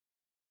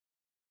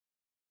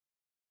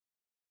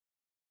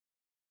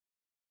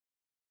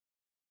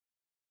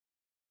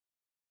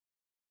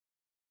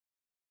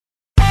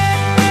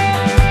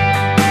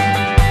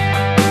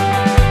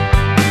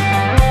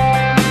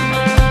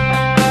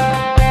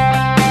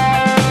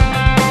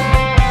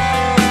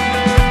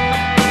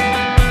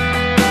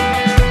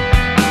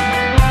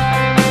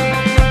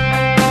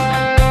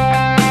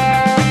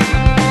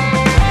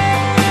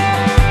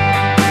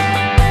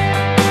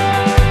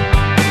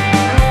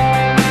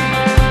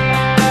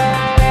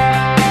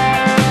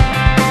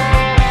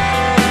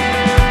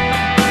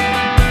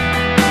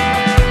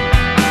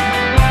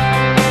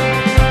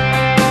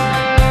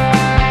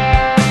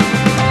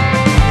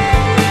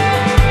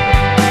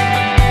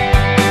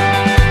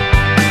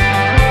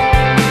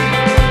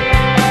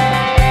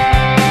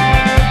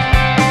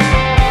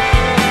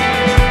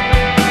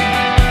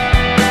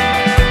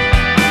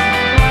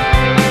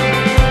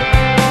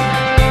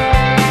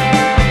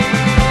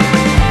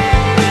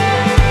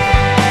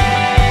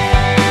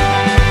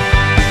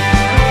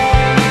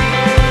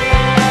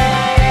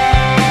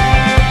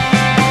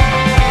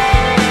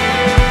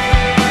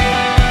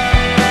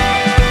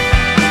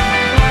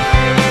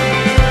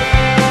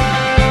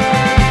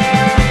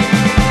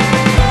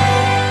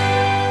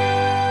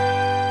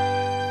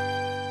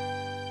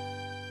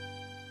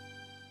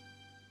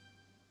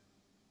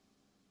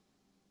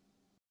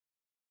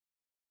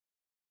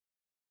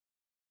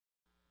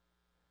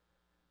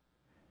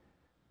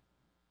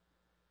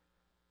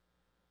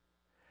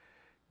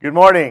Good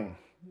morning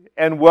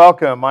and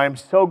welcome. I'm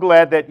so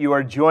glad that you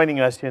are joining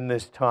us in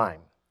this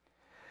time.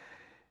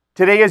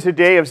 Today is a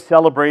day of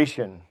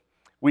celebration.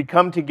 We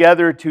come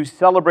together to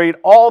celebrate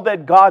all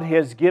that God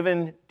has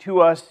given to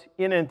us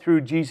in and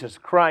through Jesus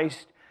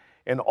Christ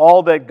and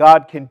all that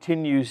God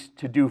continues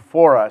to do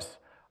for us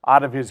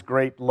out of His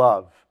great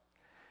love.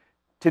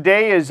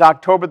 Today is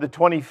October the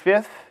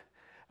 25th.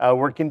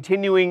 We're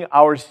continuing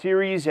our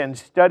series and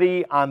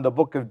study on the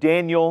book of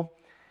Daniel.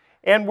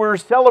 And we're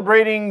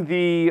celebrating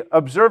the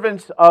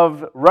observance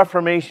of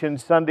Reformation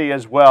Sunday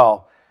as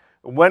well,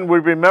 when we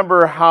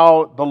remember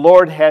how the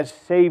Lord has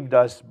saved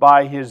us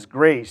by His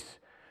grace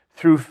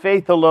through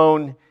faith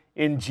alone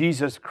in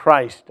Jesus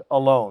Christ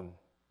alone.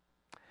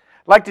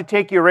 I'd like to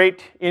take you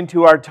right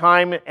into our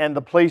time and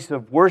the place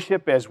of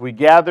worship as we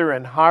gather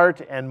in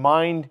heart and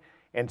mind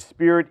and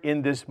spirit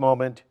in this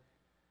moment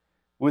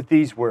with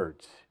these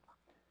words.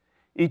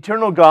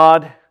 Eternal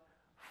God,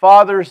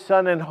 Father,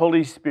 Son, and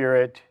Holy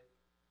Spirit,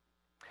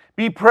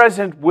 be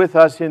present with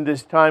us in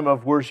this time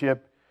of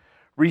worship.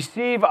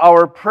 Receive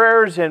our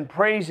prayers and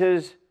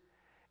praises,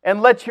 and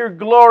let your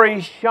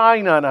glory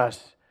shine on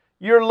us,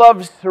 your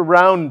love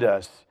surround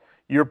us,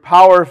 your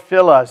power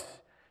fill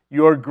us,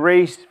 your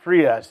grace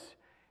free us,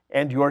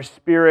 and your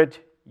Spirit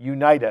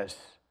unite us.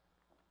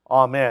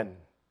 Amen.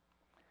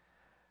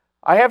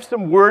 I have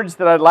some words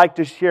that I'd like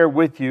to share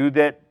with you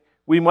that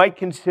we might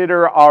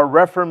consider our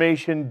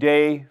Reformation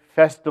Day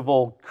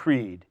Festival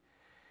Creed.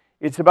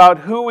 It's about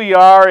who we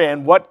are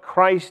and what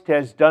Christ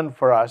has done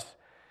for us.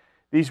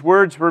 These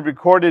words were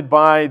recorded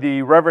by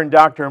the Reverend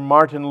Dr.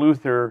 Martin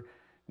Luther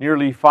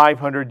nearly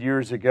 500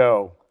 years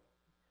ago.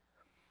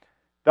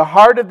 The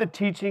heart of the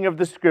teaching of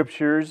the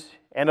Scriptures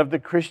and of the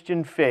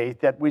Christian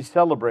faith that we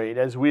celebrate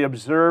as we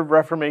observe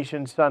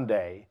Reformation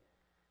Sunday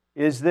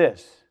is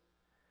this: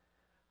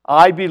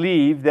 I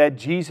believe that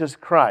Jesus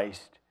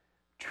Christ,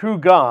 true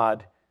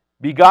God,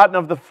 begotten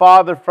of the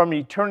Father from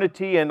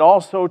eternity and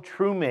also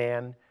true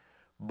man,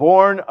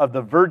 born of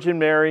the Virgin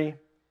Mary,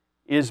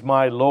 is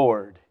my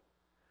Lord,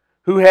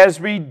 who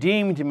has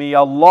redeemed me,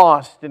 a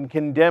lost and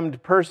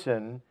condemned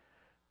person,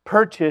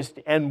 purchased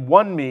and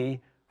won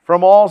me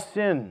from all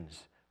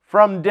sins,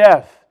 from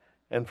death,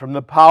 and from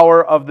the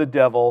power of the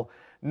devil,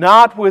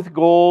 not with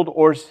gold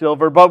or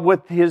silver, but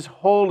with His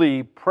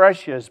holy,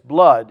 precious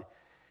blood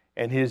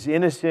and His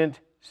innocent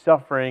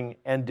suffering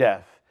and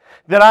death,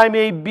 that I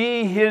may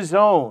be His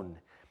own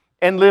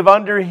and live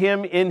under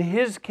Him in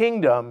His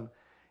kingdom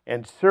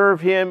and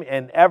serve Him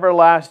in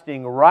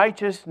everlasting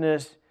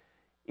righteousness,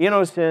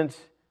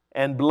 innocence,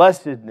 and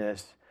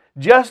blessedness,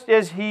 just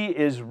as He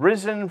is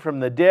risen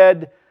from the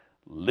dead,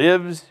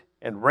 lives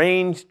and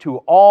reigns to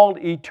all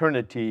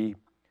eternity.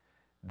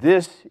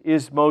 This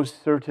is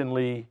most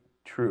certainly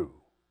true.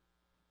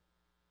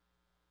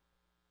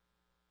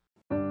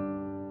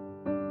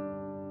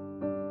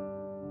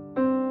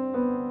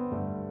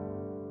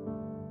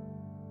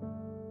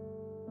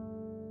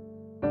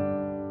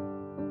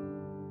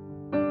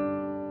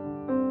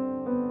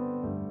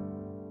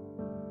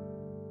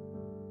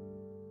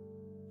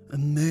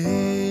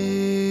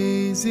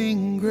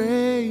 Amazing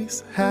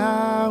grace,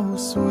 how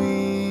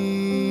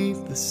sweet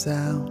the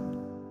sound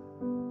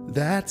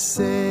that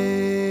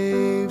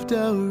saved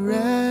a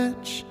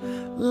wretch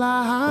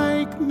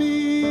like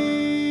me.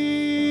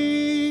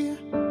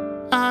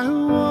 I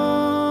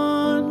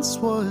once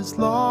was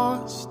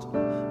lost,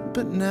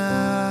 but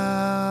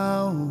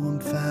now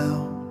I'm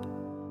found,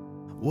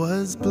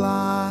 was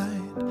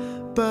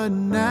blind, but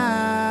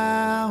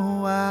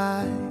now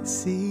I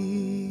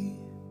see.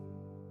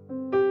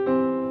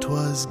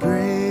 'Twas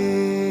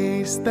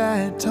grace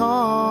that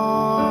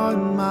taught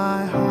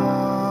my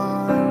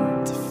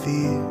heart to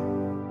fear.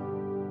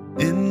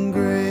 In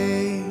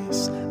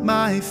grace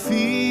my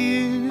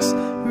fears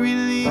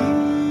relieved.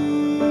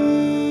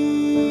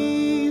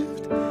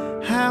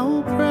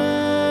 How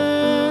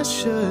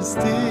precious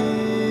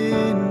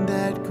did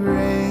that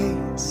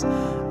grace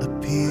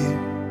appear,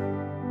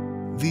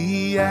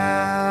 the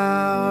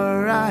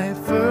hour I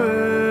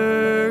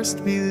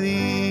first believed.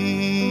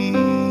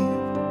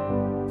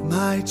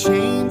 My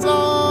chains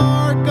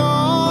are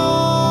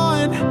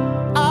gone,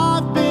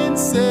 I've been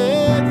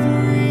set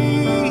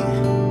free.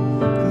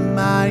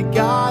 My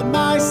God,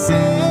 my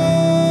Savior,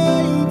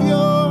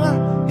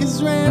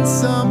 has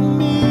ransomed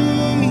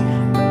me.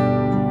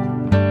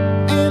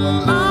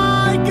 And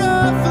like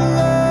a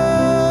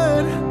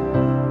flood,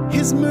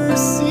 His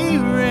mercy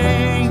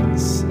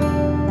reigns,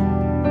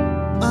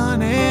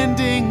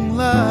 unending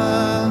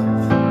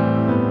love,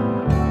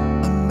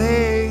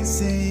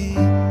 amazing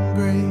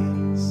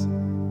grace.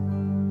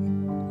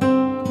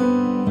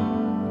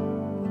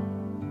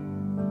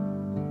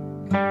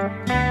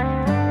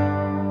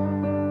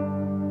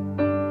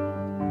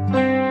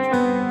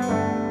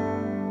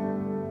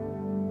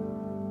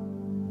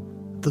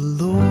 The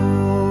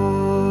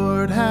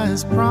Lord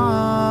has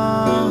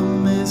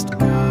promised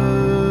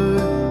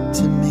good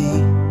to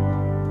me.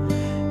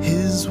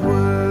 His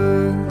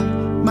word,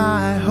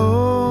 my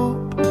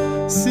hope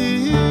secures.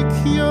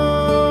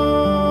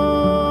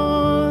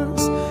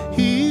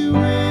 He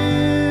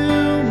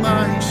will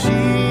my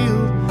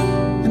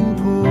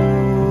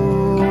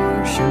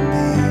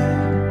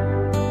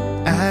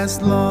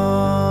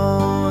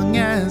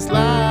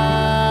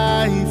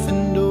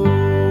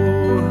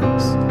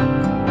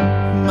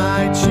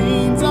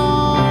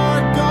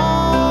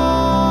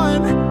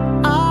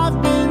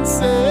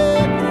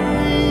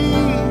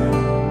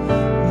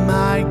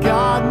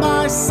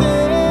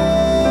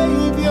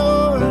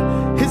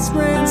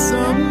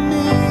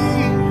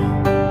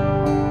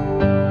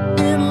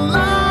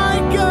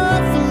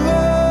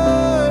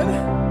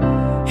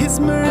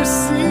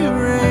mercy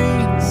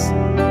reigns,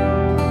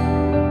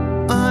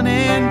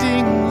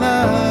 unending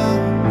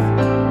love,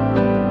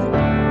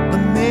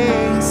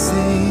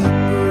 amazing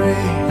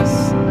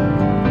grace.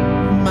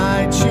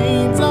 My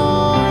chains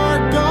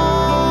are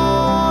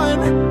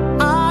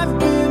gone, I've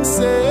been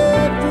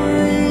set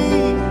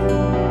free.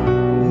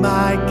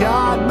 My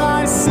God,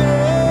 my Savior,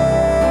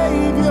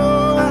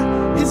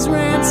 has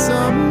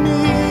ransomed me.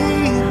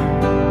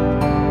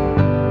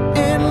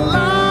 And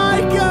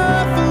like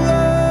a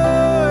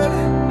flood,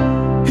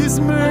 His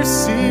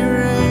mercy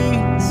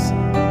reigns,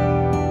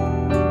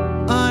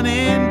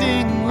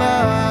 unending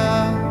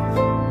love,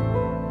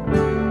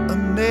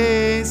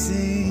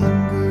 amazing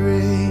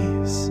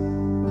grace.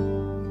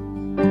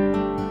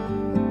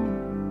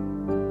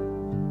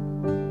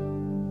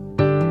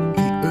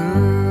 The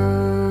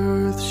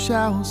earth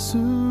shall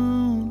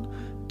soon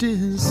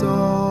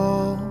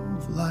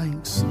dissolve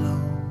like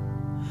snow.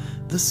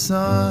 The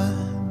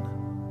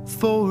sun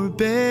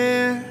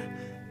forbear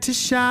to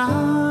shine,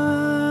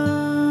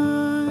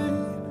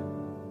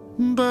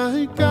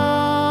 but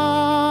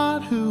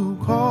God who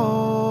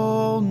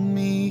called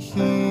me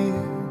here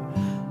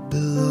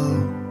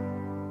below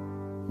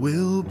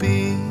will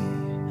be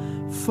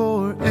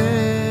forever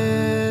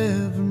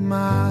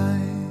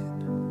mine,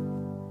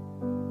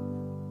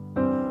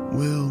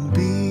 will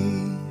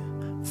be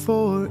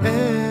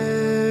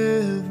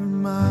forever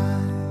mine.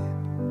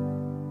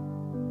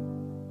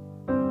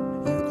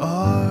 You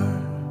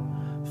are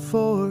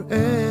forever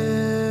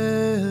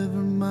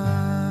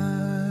mine.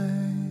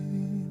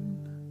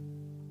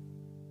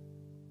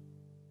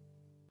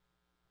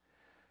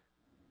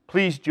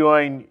 Please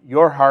join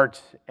your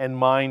hearts and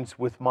minds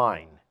with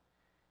mine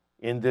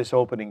in this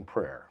opening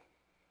prayer.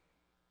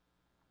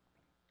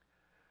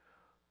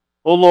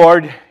 O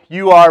Lord,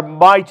 you are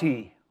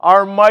mighty,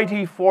 our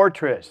mighty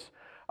fortress,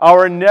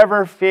 our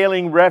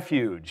never-failing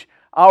refuge,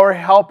 our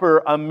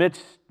helper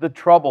amidst the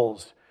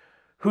troubles,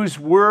 whose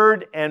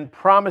word and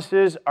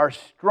promises are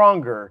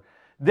stronger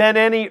than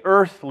any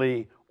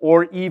earthly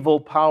or evil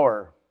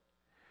power.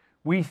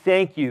 We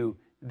thank you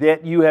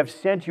that you have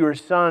sent your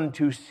Son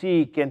to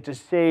seek and to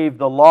save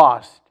the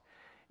lost,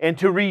 and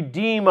to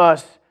redeem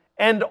us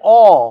and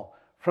all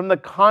from the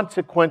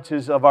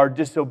consequences of our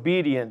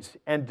disobedience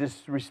and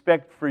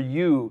disrespect for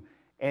you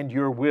and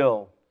your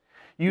will.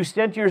 You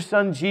sent your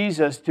Son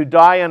Jesus to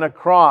die on a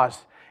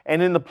cross,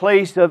 and in the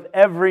place of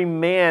every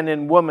man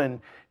and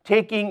woman,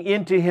 taking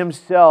into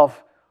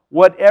himself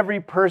what every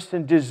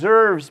person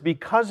deserves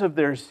because of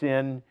their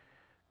sin,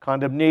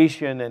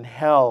 condemnation and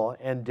hell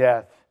and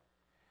death.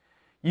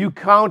 You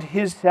count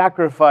his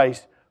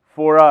sacrifice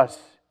for us,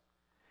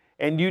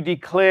 and you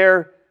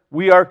declare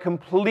we are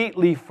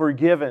completely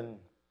forgiven.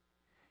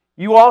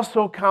 You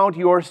also count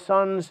your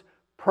Son's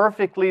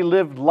perfectly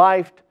lived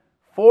life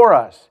for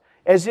us,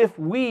 as if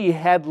we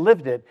had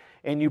lived it,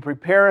 and you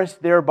prepare us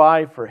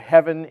thereby for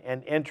heaven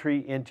and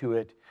entry into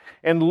it.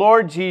 And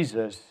Lord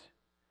Jesus,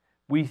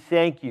 we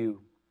thank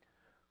you,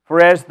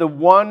 for as the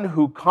one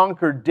who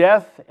conquered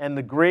death and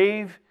the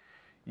grave,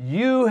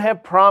 you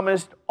have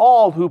promised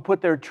all who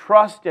put their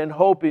trust and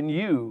hope in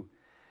you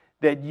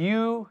that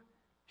you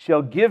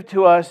shall give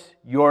to us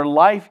your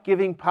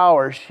life-giving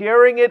power,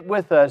 sharing it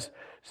with us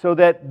so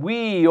that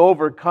we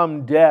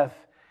overcome death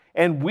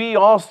and we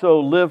also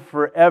live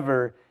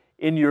forever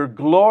in your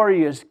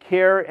glorious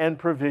care and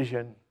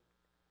provision.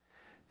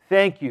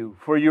 Thank you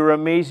for your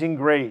amazing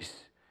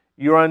grace,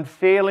 your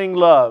unfailing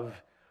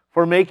love,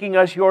 for making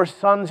us your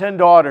sons and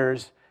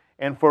daughters,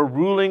 and for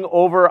ruling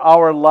over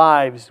our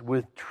lives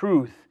with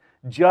truth,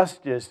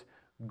 justice,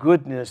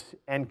 goodness,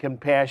 and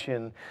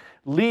compassion.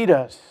 Lead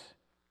us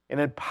and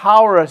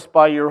empower us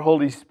by your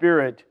Holy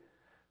Spirit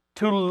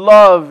to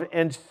love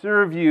and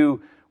serve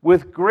you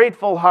with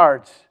grateful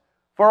hearts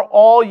for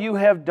all you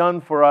have done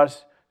for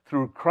us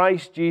through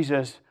Christ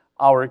Jesus,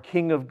 our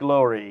King of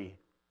glory.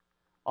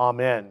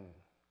 Amen.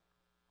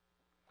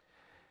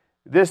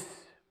 This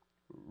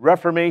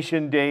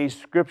Reformation Day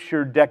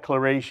scripture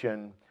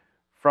declaration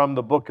from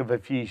the book of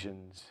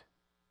Ephesians.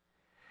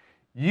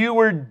 You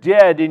were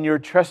dead in your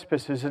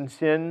trespasses and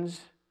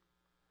sins,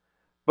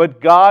 but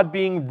God,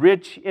 being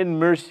rich in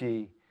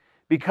mercy,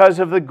 because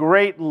of the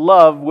great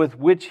love with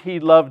which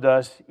He loved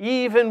us,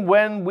 even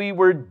when we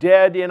were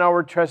dead in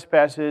our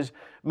trespasses,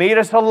 made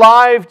us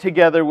alive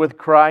together with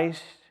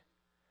Christ.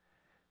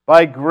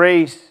 By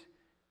grace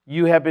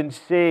you have been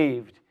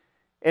saved,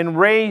 and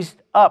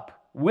raised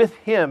up with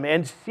Him,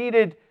 and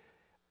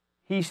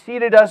He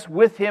seated us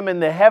with Him in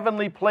the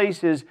heavenly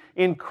places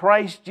in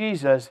Christ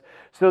Jesus,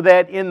 so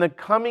that in the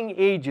coming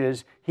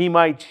ages He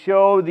might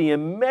show the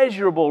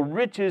immeasurable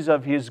riches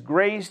of His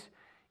grace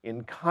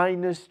in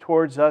kindness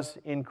towards us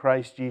in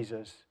Christ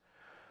Jesus.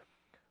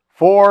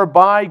 For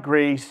by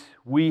grace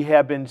we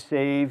have been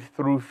saved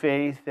through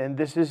faith, and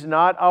this is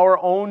not our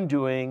own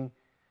doing.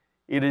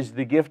 It is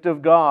the gift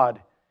of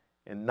God,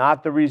 and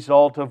not the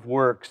result of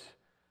works,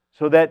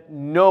 so that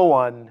no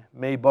one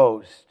may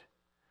boast.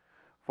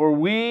 For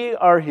we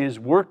are His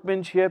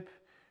workmanship,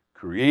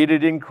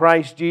 created in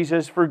Christ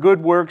Jesus for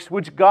good works,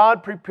 which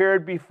God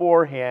prepared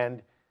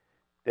beforehand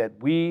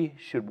that we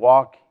should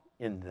walk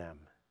in them.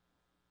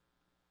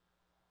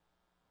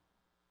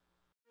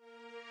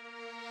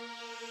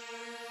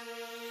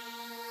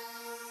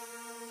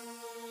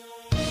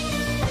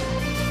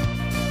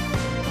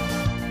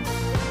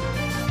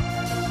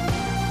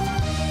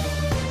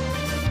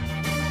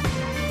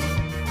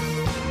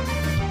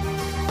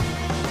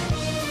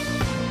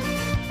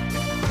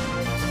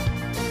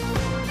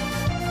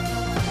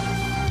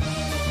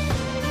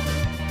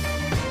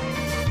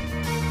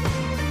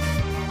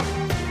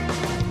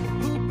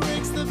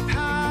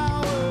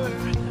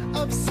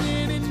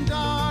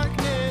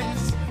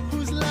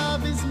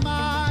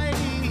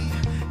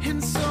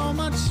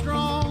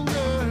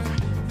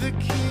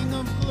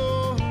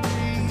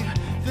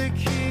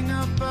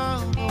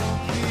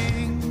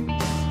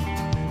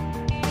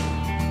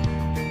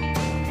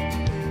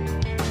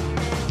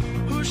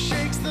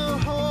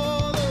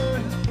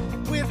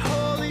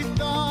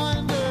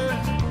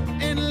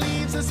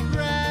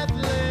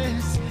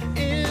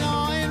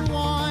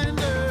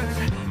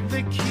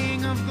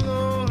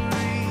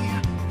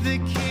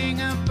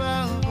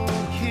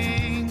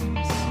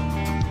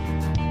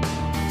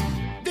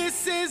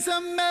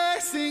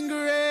 Amazing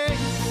grace.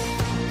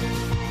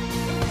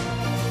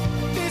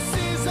 This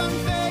is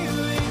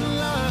unfailing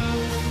love.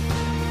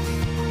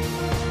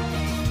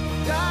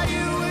 That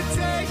you would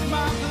take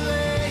my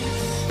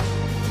place.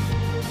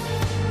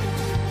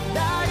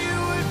 That you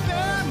would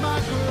bear my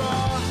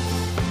cross.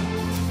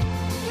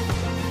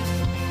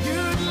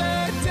 You'd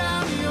lay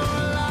down your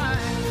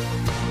life.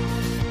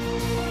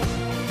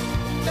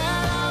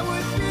 That I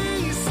would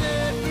be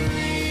set free.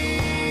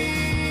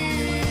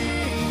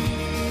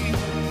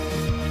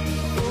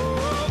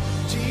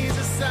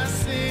 I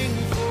sing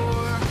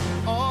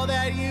for all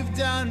that you've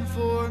done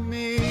for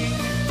me.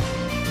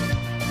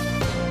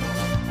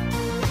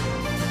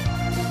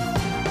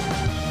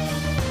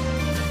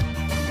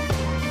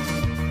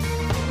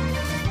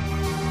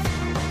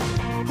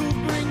 Who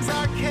brings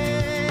our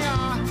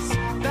chaos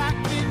back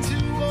into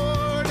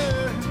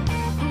order?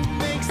 Who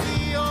makes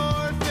the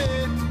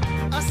orphan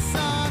a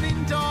son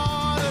and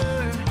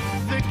daughter?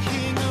 The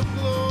King of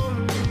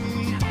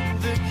glory,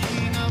 the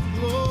King of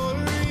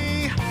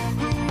glory,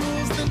 who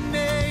rules the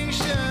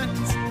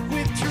nations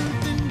with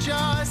truth and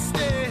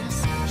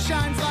justice,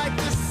 shines like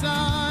the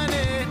sun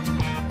in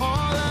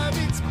all of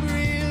its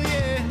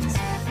brilliance.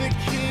 The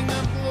King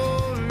of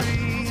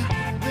glory,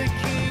 the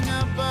King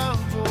above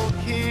all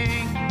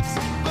kings.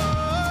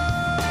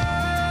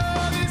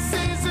 Oh, this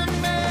is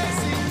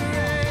amazing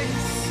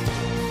grace.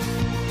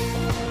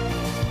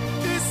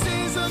 This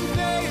is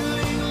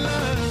unfailing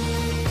love.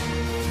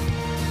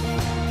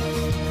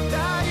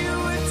 That you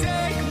would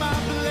take my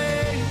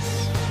place.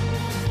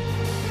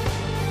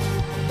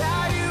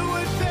 That you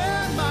would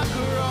bear my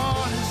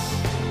cross.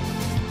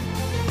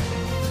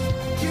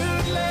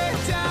 You'd lay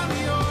down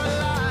your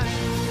life.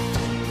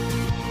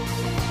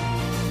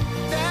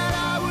 That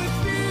I would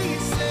be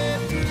set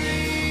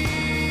free.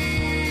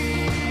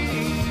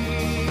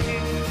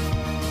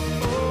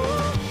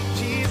 Oh,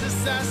 Jesus,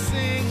 I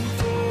sing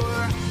for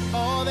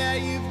all that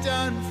you've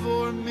done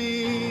for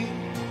me.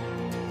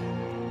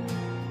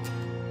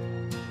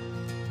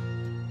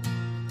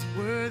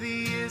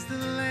 Worthy is the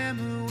Lamb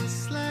who was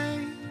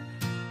slain.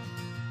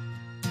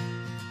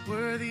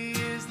 Worthy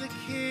is the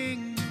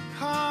King who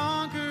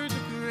conquered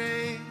the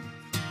grave.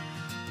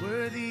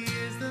 Worthy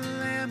is the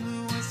Lamb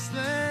who was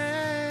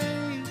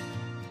slain.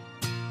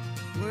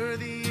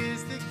 Worthy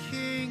is the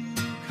King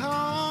who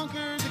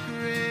conquered the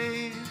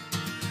grave.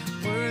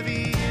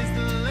 Worthy is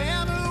the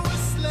Lamb who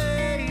was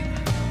slain.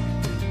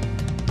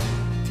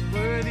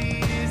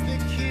 Worthy is the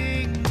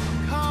King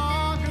who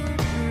conquered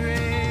the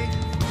grave.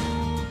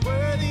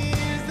 Worthy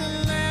is the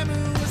Lamb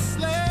who was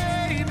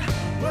slain.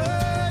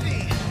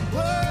 Worthy,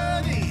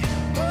 worthy,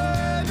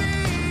 worthy.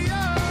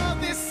 Oh,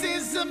 this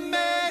is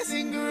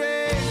amazing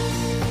grace.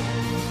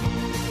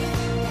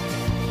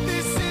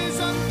 This is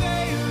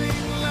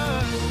unfailing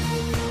love.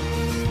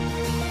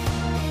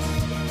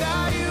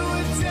 That you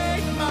would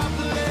take my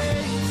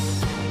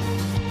place.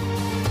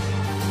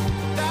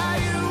 That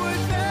you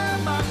would bear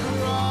my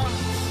cross.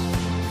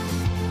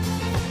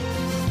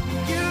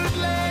 You'd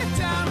lay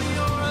down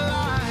your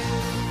life.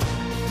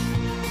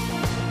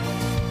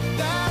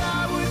 That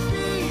I would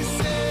be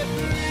set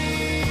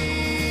free.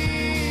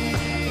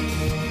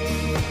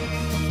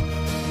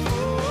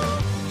 Oh,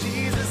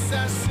 Jesus, I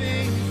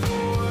sing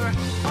for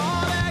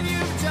all that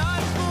you've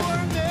done for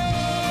me.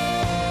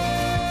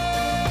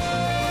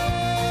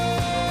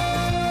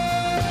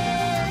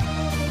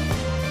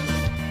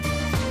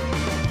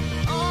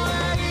 All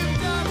that you've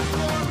done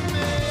for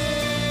me.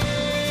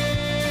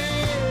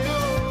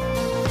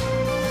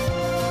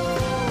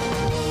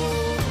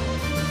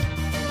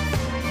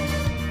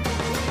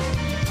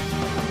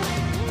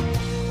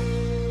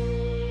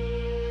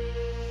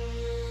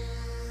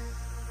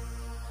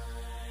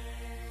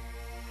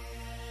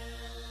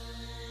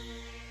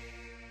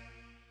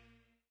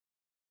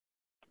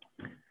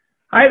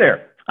 Hi there,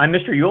 I'm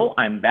Mr. Yule.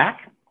 I'm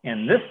back,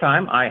 and this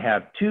time I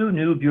have two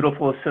new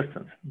beautiful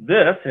assistants.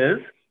 This is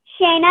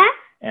Shayna.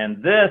 And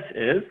this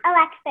is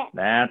Alexis.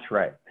 That's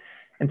right.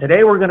 And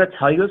today we're going to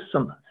tell you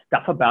some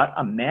stuff about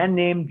a man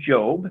named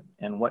Job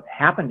and what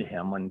happened to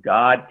him when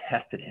God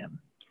tested him.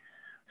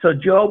 So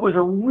Job was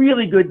a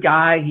really good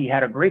guy. He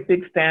had a great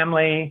big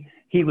family.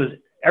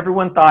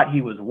 Everyone thought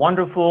he was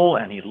wonderful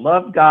and he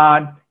loved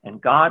God,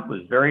 and God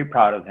was very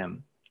proud of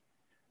him.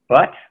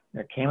 But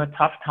there came a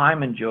tough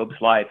time in Job's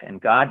life,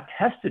 and God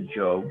tested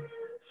Job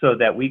so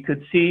that we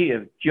could see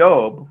if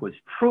Job was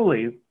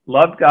truly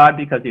loved God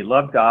because he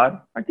loved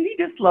God, or did he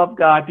just love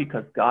God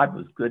because God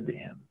was good to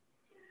him?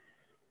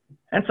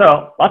 And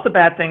so lots of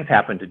bad things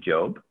happened to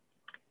Job.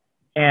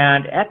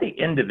 And at the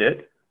end of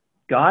it,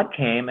 God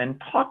came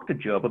and talked to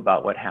Job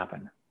about what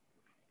happened.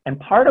 And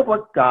part of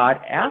what God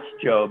asked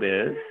Job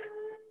is,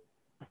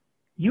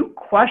 you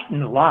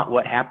questioned a lot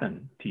what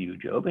happened to you,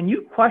 Job, and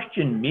you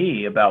questioned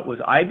me about, was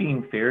I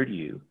being fair to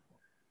you?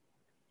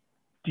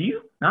 Do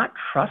you not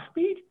trust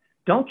me?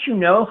 Don't you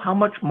know how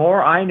much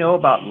more I know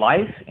about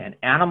life and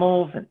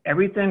animals and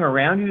everything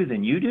around you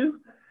than you do?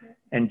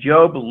 And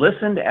Job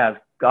listened as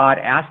God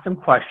asked him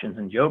questions,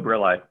 and Job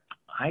realized,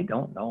 I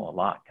don't know a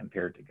lot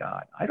compared to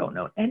God. I don't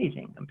know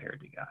anything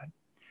compared to God.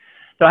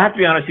 So I have to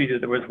be honest with you,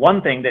 there was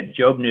one thing that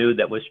Job knew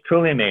that was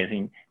truly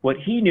amazing. What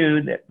he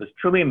knew that was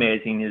truly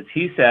amazing is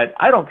he said,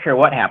 I don't care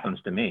what happens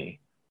to me.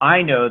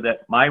 I know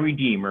that my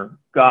Redeemer,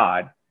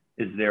 God,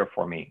 is there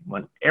for me.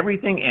 When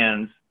everything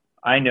ends,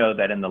 I know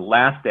that in the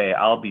last day,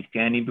 I'll be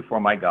standing before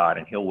my God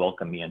and he'll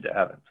welcome me into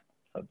heaven.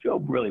 So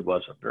Job really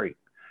was a very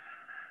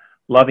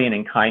loving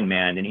and kind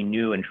man, and he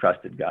knew and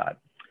trusted God.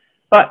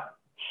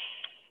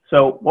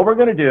 So what we're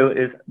going to do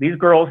is, these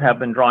girls have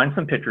been drawing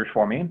some pictures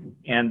for me,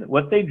 and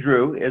what they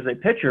drew is a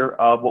picture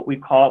of what we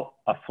call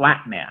a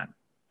flat man.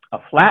 A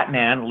flat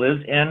man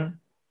lives in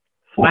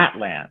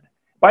flatland.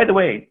 By the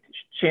way,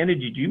 Shayna,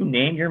 did you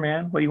name your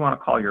man? What do you want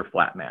to call your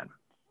flat man?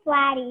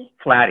 Flatty.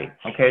 Flatty.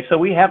 Okay, so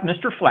we have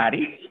Mr.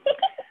 Flatty.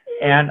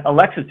 And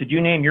Alexis, did you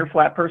name your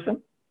flat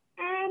person?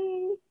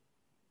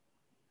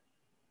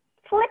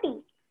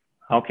 Flippy.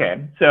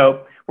 Okay,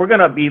 so we're going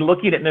to be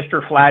looking at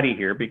Mr. Flatty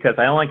here because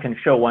I only can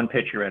show one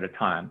picture at a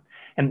time.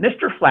 And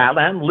Mr.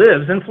 Flatland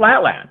lives in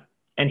Flatland,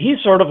 and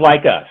he's sort of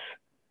like us.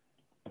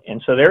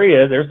 And so there he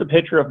is. There's the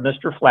picture of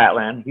Mr.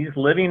 Flatland. He's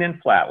living in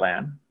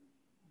Flatland.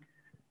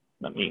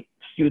 Let me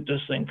scoot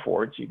this thing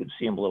forward so you can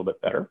see him a little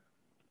bit better.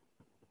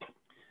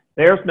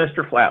 There's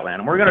Mr. Flatland,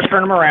 and we're going to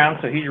turn him around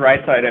so he's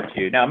right side up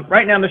to you. Now,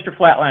 right now, Mr.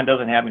 Flatland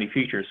doesn't have any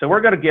features, so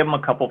we're going to give him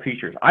a couple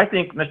features. I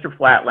think Mr.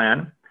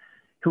 Flatland,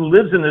 who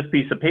lives in this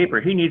piece of paper,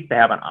 he needs to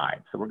have an eye.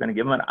 So we're going to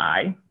give him an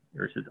eye.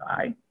 Here's his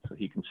eye, so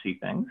he can see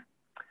things.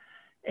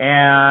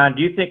 And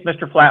do you think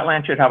Mr.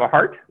 Flatland should have a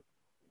heart?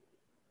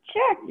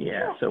 Sure.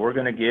 Yeah, so we're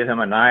going to give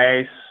him a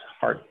nice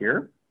heart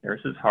here.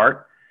 There's his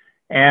heart.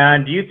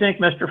 And do you think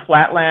Mr.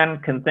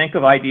 Flatland can think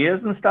of ideas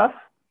and stuff?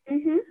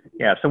 Mm-hmm.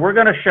 Yeah, so we're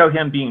going to show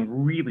him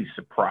being really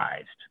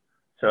surprised.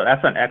 So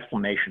that's an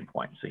exclamation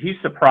point. So he's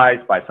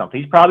surprised by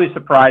something. He's probably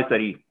surprised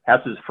that he has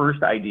his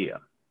first idea.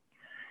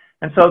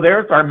 And so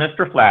there's our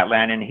Mr.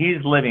 Flatland, and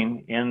he's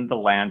living in the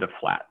land of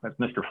flat. That's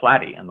Mr.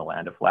 Flatty in the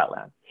land of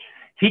Flatland.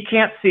 He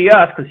can't see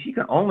us because he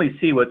can only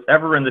see what's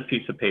ever in the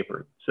piece of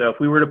paper. So if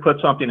we were to put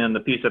something in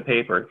the piece of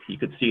paper, he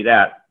could see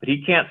that, but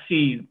he can't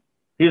see.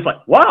 He's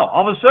like, wow,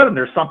 all of a sudden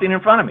there's something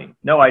in front of me.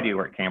 No idea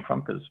where it came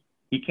from because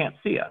he can't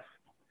see us.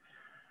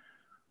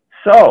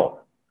 So,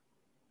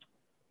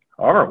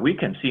 however, we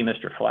can see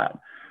Mr. Flat.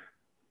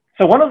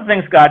 So one of the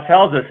things God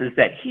tells us is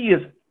that he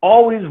is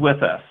always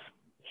with us.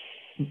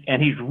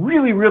 And he's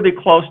really, really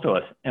close to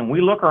us. And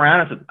we look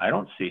around and say, I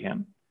don't see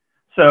him.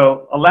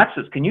 So,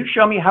 Alexis, can you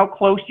show me how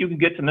close you can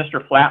get to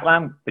Mr.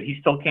 Flatland, but he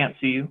still can't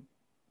see you?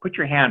 Put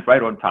your hand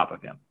right on top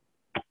of him.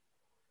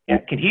 Yeah,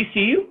 can he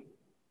see you?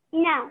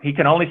 No. He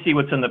can only see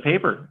what's in the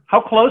paper.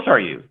 How close are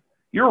you?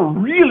 You're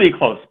really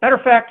close. Matter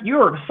of fact, you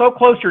are so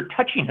close you're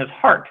touching his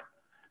heart.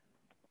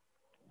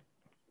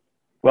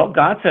 Well,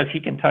 God says he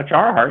can touch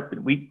our heart,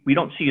 but we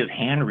don't see his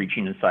hand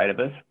reaching inside of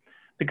us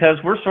because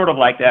we're sort of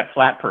like that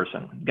flat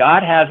person.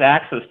 God has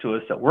access to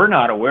us that we're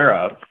not aware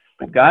of,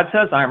 but God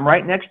says, I'm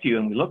right next to you,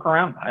 and we look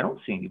around, I don't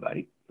see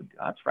anybody, but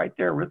God's right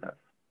there with us.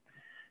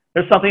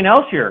 There's something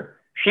else here.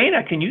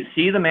 Shayna, can you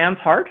see the man's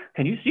heart?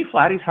 Can you see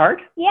Flatty's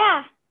heart?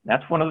 Yeah.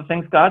 That's one of the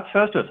things God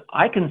says to us.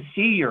 I can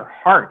see your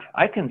heart.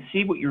 I can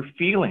see what you're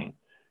feeling.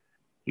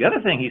 The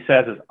other thing he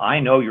says is,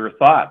 I know your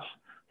thoughts.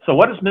 So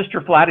what is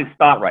Mr. Flatty's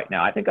thought right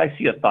now? I think I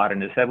see a thought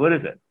in his head. What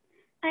is it?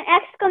 An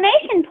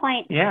exclamation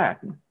point. Yeah.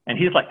 And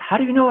he's like, how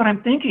do you know what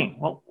I'm thinking?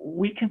 Well,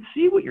 we can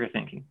see what you're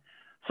thinking.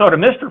 So to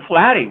Mr.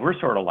 Flatty, we're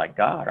sort of like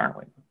God, aren't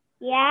we?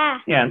 Yeah.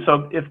 Yeah. And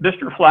so if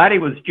Mr. Flatty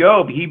was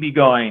Job, he'd be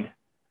going,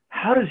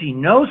 how does he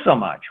know so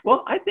much?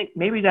 Well, I think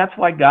maybe that's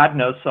why God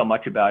knows so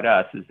much about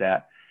us, is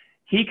that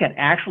he can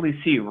actually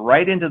see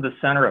right into the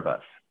center of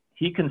us.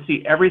 He can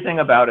see everything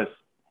about us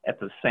at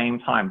the same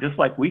time, just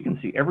like we can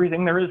see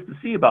everything there is to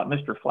see about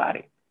Mr.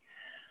 Flatty.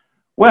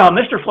 Well,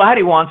 Mr.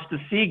 Flatty wants to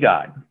see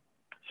God.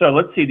 So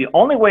let's see, the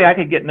only way I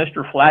could get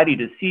Mr. Flatty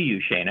to see you,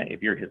 Shayna,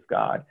 if you're his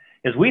God,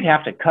 is we'd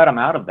have to cut him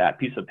out of that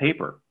piece of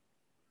paper.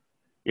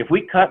 If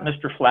we cut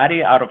Mr.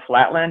 Flatty out of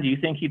Flatland, do you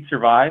think he'd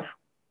survive?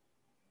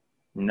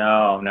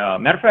 No, no.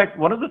 Matter of fact,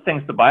 one of the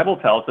things the Bible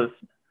tells us,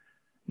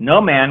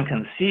 no man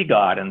can see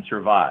God and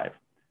survive.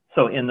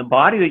 So in the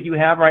body that you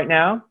have right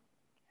now,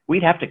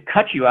 we'd have to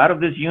cut you out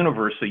of this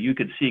universe so you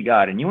could see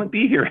God, and you wouldn't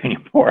be here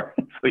anymore.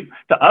 So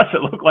to us,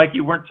 it looked like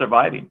you weren't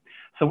surviving.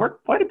 So we're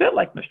quite a bit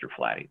like Mr.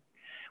 Flatty.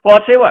 Well,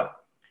 I'll tell you what.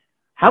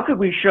 How could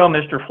we show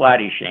Mr.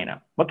 Flatty, Shayna?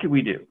 What could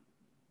we do?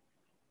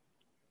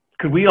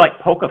 Could we like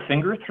poke a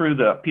finger through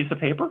the piece of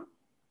paper?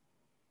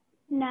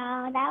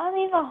 No, that would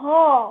leave a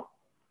hole.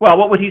 Well,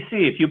 what would he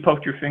see if you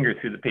poked your finger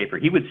through the paper?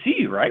 He would see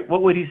you, right?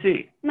 What would he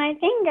see? My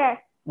finger.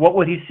 What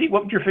would he see?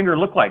 What would your finger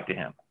look like to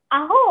him?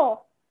 A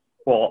hole.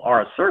 Well,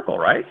 or a circle,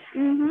 right?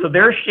 Mm-hmm. So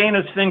there's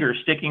Shayna's finger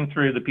sticking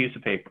through the piece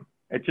of paper.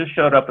 It just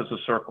showed up as a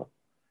circle.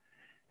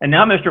 And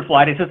now Mr.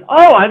 Flatty says,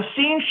 oh, I've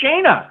seen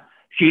Shayna.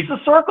 She's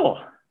a circle,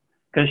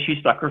 because she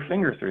stuck her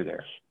finger through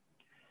there.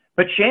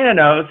 But Shayna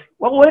knows,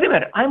 well, wait a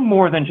minute, I'm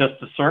more than just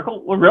a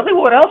circle. Well, really,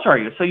 what else are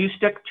you? So you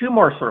stick 2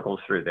 more circles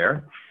through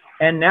there.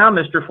 And now,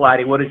 Mr.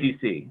 Flatty, what does he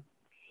see?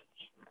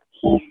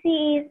 He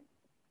sees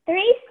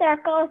 3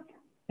 circles.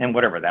 And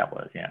whatever that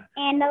was, yeah.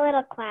 And a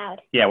little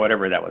cloud. Yeah,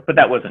 whatever that was. But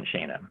that wasn't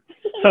Shayna.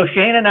 So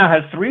Shayna now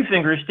has 3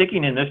 fingers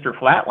sticking in Mr.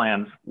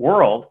 Flatland's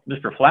world,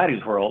 Mr.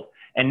 Flatty's world.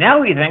 And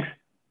now he thinks,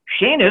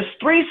 Shayna's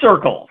 3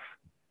 circles.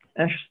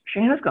 And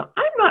Shayna's going,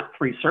 I'm not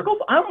 3 circles.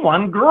 I'm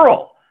 1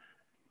 girl.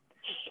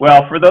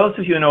 Well, for those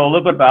of you who know a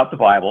little bit about the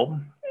Bible,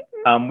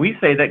 we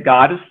say that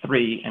God is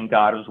 3 and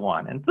God is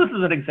 1. And this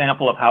is an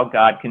example of how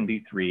God can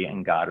be 3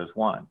 and God is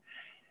 1.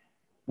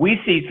 We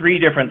see 3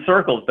 different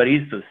circles, but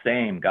he's the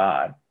same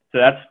God. So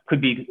that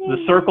could be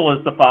the circle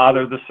is the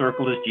Father, the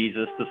circle is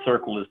Jesus, the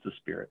circle is the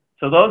Spirit.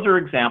 So those are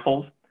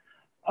examples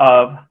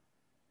of,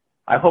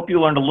 I hope you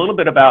learned a little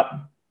bit about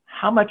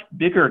how much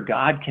bigger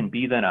God can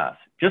be than us.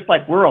 Just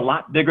like we're a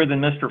lot bigger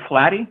than Mr.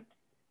 Flatty,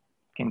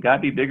 can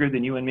God be bigger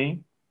than you and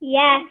me?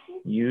 Yes.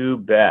 You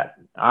bet.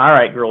 All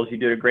right, girls, you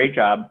did a great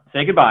job.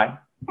 Say goodbye.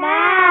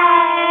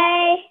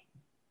 Bye.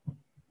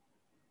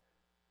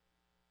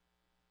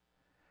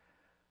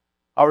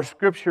 Our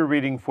scripture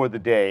reading for the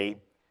day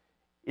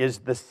is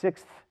the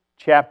 6th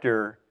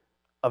chapter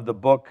of the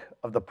book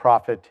of the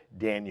prophet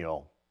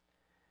Daniel.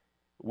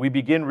 We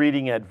begin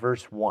reading at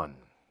verse 1.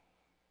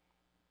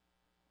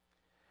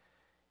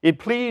 It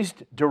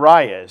pleased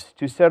Darius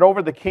to set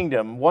over the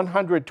kingdom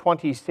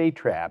 120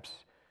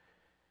 satraps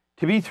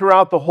to be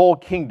throughout the whole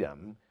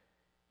kingdom,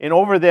 and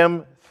over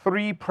them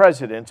 3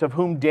 presidents, of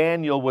whom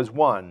Daniel was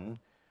one,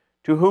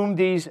 to whom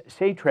these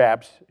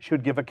satraps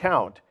should give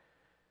account,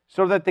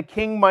 so that the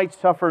king might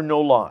suffer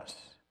no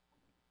loss.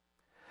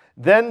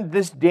 Then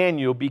this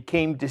Daniel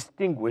became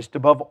distinguished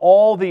above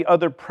all the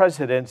other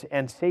presidents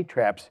and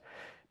satraps,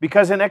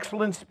 because an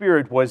excellent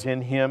spirit was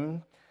in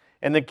him,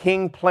 and the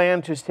king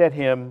planned to set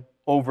him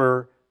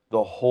over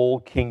the whole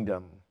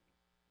kingdom.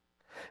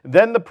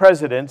 Then the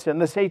presidents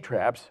and the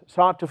satraps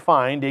sought to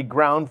find a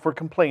ground for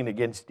complaint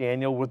against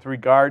Daniel with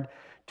regard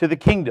to the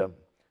kingdom,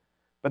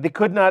 but they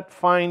could not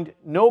find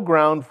no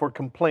ground for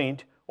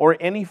complaint or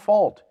any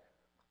fault,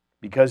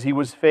 because he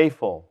was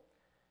faithful,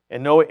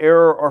 and no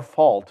error or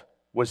fault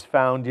was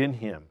found in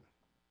him.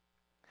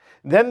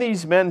 Then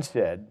these men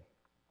said,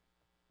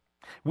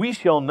 we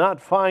shall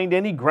not find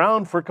any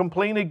ground for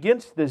complaint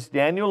against this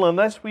Daniel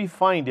unless we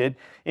find it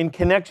in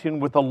connection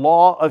with the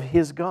law of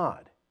his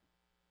God.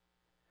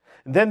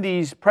 Then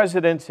these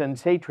presidents and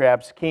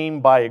satraps came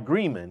by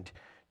agreement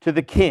to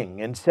the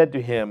king and said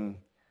to him,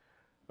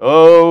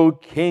 O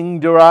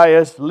King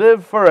Darius,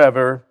 live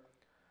forever.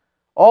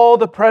 All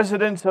the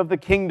presidents of the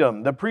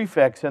kingdom, the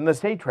prefects and the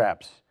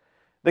satraps,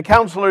 the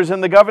counselors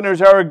and the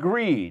governors are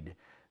agreed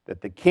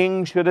that the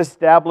king should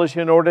establish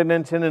an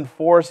ordinance and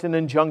enforce an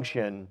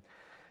injunction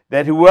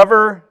that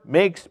whoever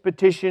makes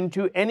petition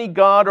to any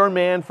god or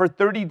man for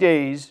 30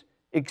 days,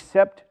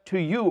 except to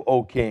you,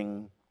 O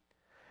king,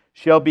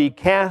 shall be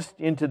cast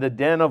into the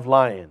den of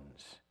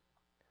lions.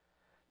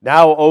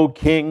 Now, O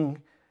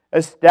king,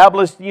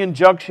 establish the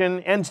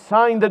injunction and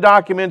sign the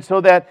document so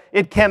that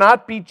it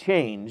cannot be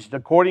changed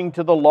according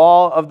to the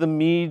law of the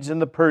Medes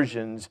and the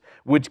Persians,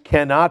 which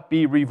cannot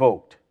be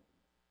revoked.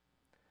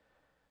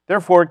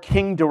 Therefore,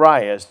 King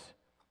Darius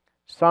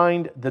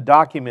signed the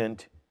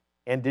document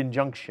and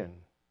injunction.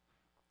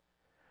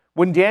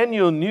 When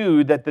Daniel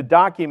knew that the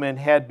document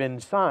had been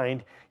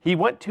signed, he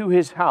went to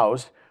his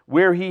house,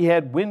 where he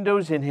had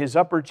windows in his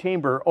upper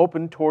chamber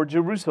open toward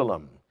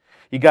Jerusalem.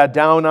 He got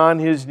down on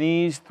his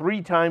knees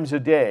 3 times a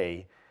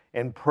day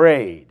and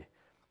prayed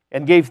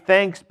and gave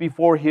thanks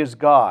before his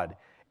God,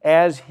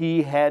 as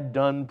he had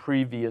done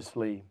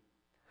previously.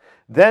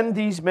 Then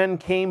these men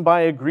came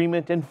by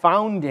agreement and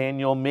found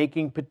Daniel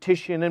making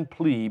petition and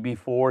plea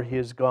before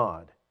his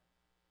God.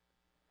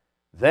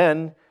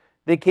 Then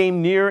they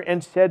came near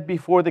and said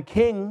before the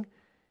king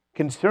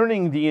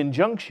concerning the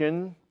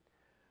injunction,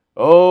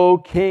 O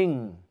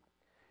king,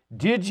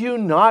 did you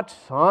not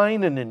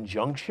sign an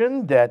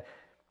injunction that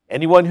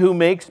anyone who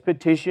makes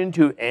petition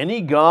to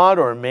any god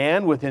or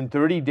man within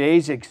 30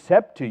 days,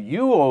 except to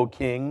you, O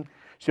king,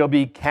 shall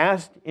be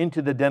cast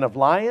into the den of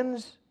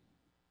lions?"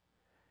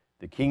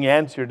 The king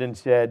answered and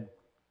said,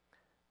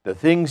 "The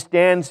thing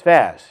stands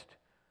fast,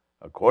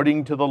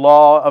 according to the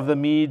law of the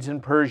Medes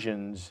and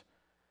Persians,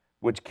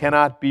 which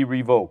cannot be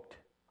revoked."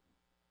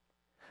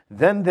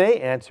 Then they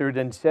answered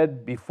and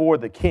said before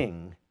the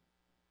king,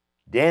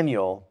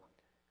 "Daniel,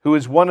 who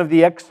is one of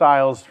the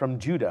exiles from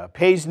Judah,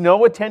 pays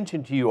no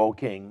attention to you, O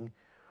king,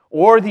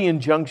 or the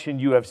injunction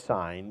you have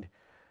signed,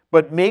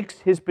 but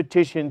makes his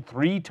petition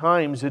 3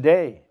 times a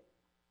day."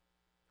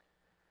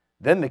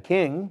 Then the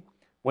king,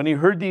 when he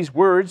heard these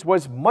words,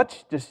 was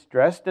much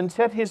distressed and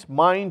set his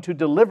mind to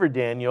deliver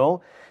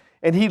Daniel,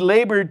 and he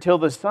labored till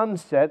the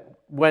sunset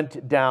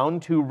went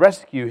down to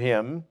rescue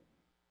him.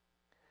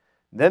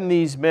 Then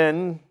these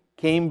men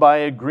came by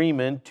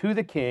agreement to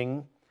the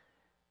king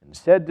and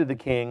said to the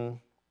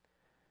king,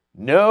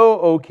 "Know,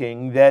 O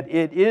king, that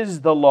it is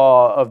the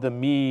law of the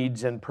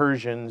Medes and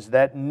Persians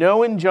that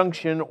no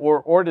injunction or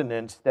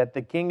ordinance that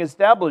the king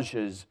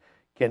establishes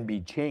can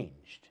be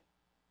changed."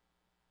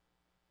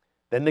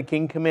 Then the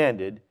king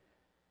commanded,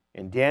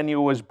 and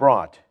Daniel was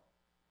brought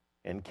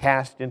and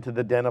cast into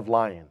the den of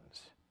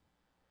lions.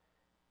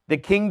 The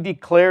king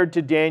declared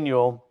to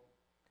Daniel,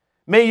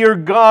 "May your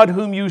God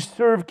whom you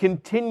serve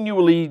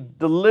continually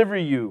deliver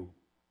you."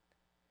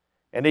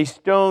 And a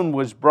stone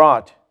was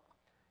brought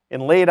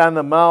and laid on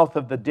the mouth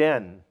of the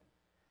den.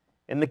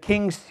 And the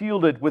king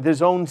sealed it with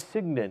his own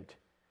signet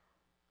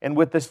and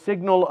with the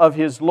signal of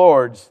his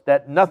lords,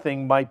 that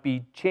nothing might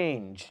be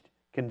changed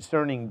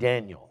concerning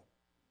Daniel.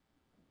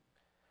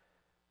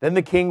 Then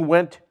the king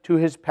went to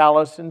his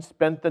palace and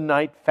spent the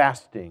night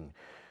fasting.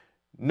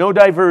 No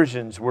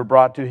diversions were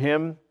brought to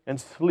him, and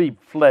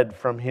sleep fled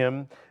from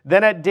him.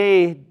 Then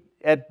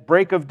at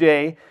break of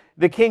day,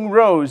 the king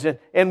rose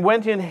and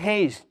went in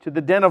haste to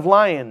the den of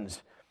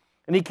lions.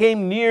 And he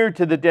came near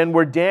to the den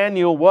where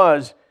Daniel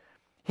was.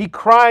 He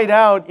cried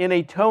out in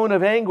a tone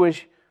of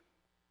anguish.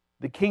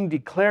 The king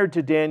declared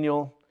to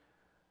Daniel,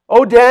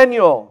 "O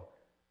Daniel,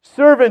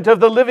 servant of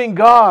the living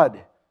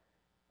God,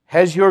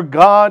 has your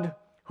God,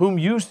 whom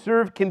you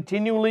serve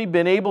continually,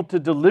 been able to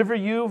deliver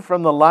you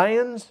from the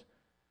lions?"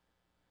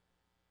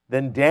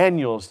 Then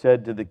Daniel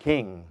said to the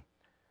king,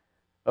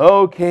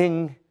 "O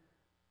king,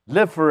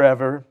 live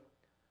forever.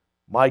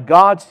 My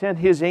God sent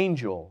his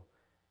angel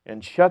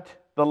and shut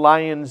the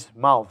lions'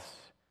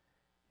 mouths,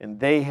 and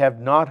they have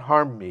not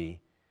harmed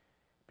me,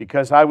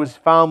 because I was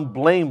found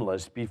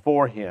blameless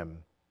before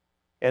him.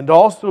 And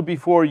also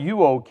before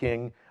you, O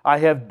king, I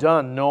have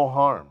done no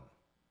harm."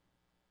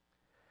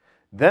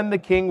 Then the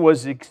king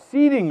was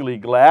exceedingly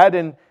glad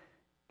and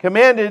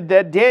commanded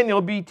that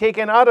Daniel be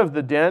taken out of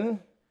the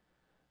den.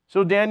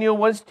 So Daniel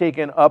was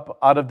taken up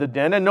out of the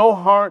den, and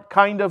no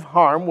kind of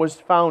harm was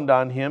found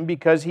on him,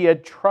 because he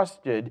had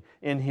trusted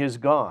in his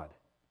God.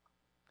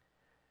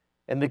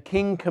 And the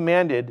king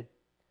commanded,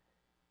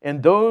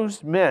 and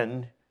those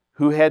men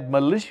who had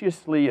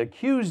maliciously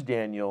accused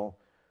Daniel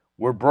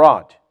were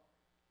brought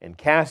and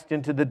cast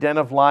into the den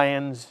of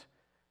lions,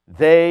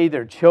 they,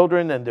 their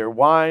children, and their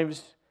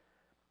wives.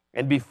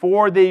 And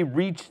before they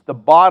reached the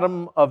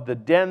bottom of the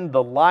den,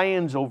 the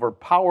lions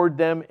overpowered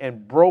them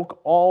and broke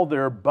all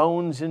their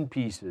bones in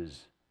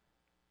pieces.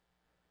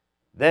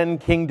 Then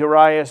King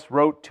Darius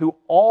wrote to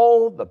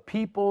all the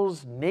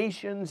peoples,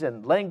 nations,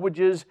 and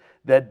languages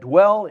that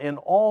dwell in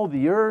all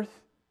the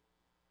earth,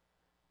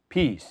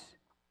 "Peace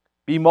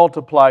be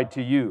multiplied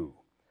to you.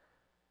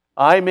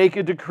 I make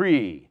a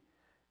decree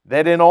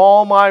that in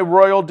all my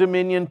royal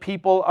dominion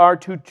people are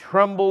to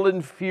tremble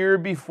and fear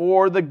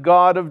before the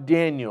God of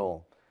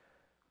Daniel.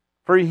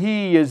 For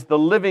he is the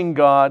living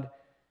God,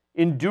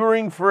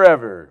 enduring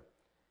forever.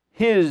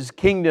 His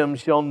kingdom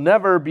shall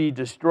never be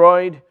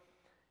destroyed,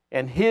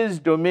 and his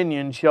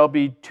dominion shall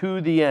be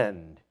to the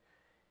end.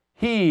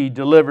 He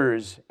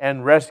delivers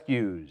and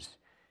rescues.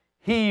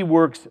 He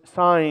works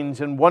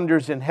signs and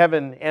wonders in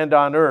heaven and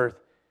on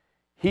earth.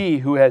 He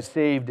who has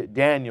saved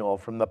Daniel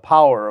from the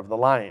power of the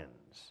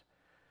lions."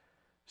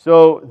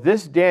 So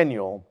this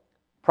Daniel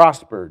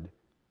prospered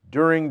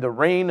during the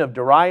reign of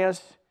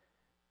Darius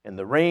and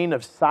the reign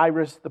of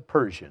Cyrus the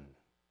Persian.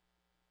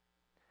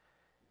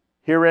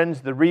 Here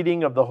ends the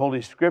reading of the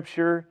Holy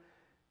Scripture.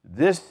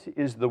 This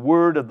is the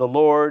word of the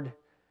Lord.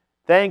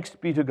 Thanks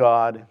be to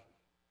God,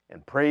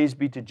 and praise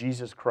be to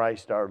Jesus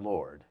Christ our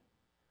Lord.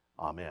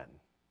 Amen.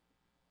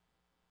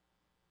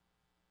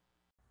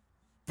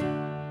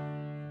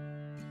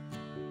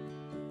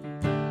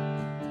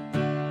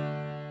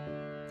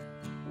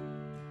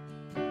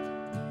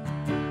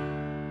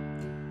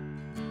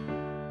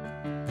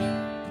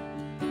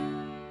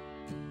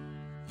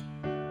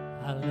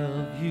 I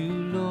love you,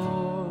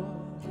 Lord.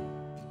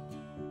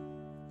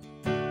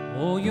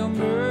 Oh, your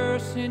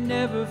mercy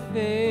never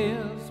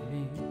fails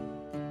me.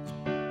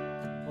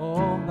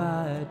 All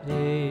my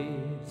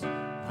days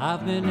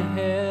I've been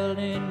held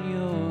in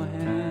your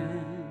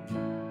hand.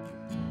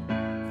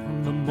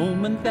 From the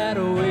moment that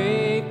I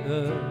wake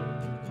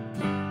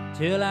up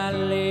till I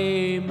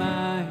lay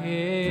my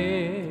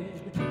head,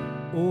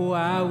 oh,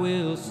 I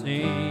will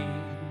sing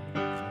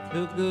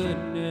the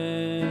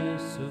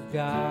goodness of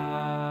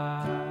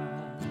God.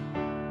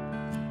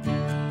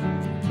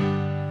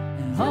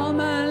 And all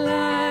my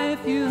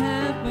life you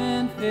have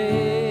been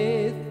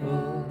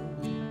faithful.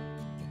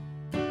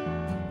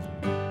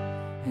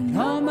 And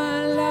all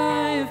my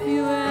life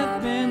you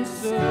have been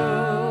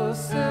so,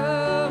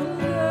 so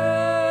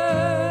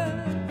good.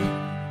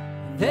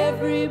 With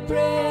every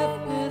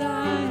breath that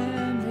I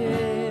am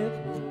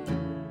able,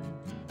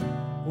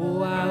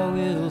 oh, I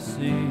will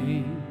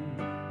sing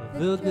of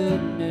the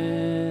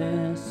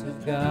goodness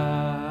of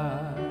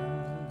God.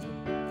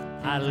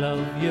 I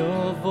love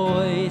your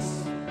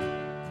voice.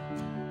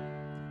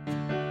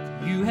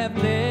 You have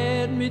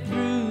led me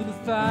through the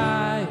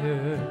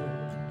fire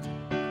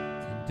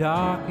and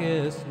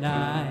darkest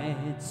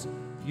nights.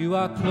 You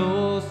are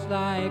close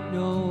like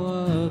no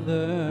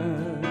other.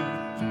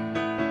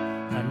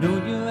 I've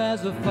known you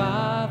as a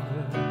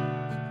father,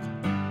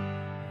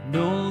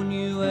 known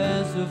you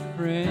as a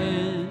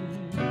friend.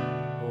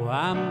 Oh,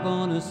 I'm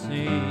gonna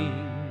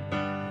sing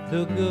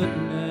the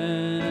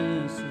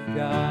goodness of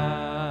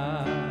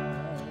God.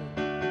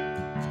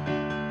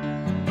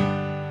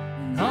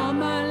 And all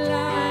my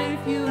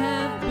life you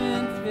have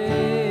been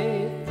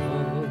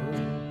faithful.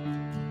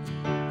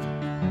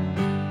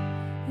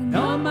 And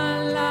all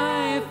my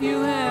life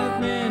you have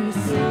been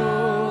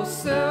so,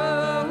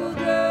 so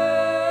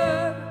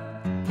good.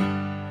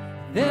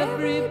 With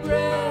every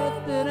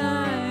breath that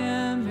I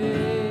am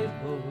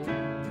able,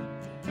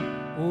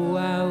 oh,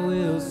 I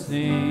will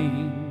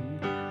sing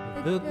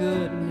of the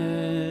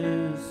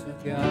goodness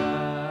of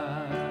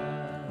God.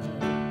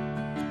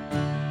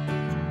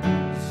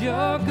 'Cause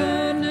your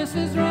goodness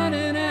is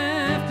running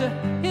after,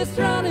 it's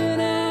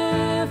running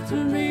after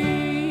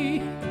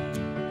me.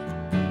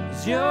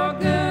 'Cause your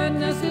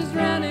goodness is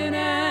running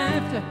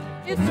after,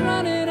 it's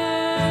running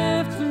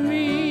after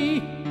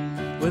me.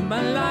 With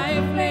my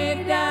life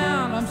laid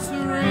down, I'm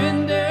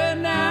surrendered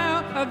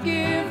now. I'll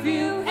give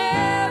you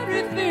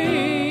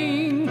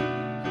everything.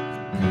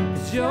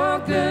 'Cause your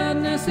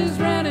goodness is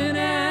running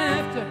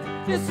after,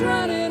 it's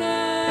running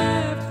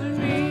after me.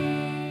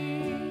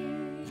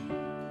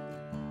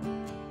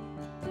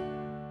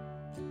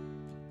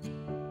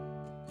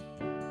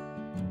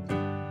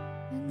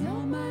 And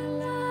all my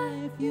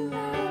life you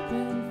have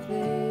been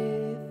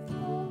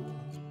faithful.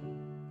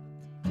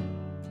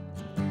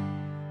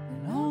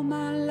 And all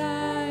my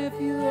life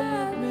you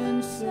have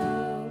been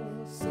so,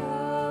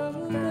 so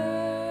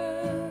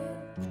good.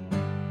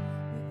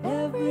 With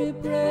every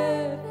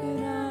breath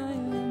that I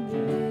am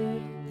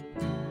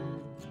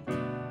able,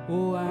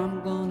 oh,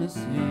 I'm gonna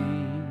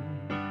sing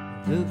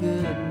the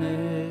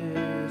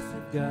goodness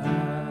of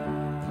God.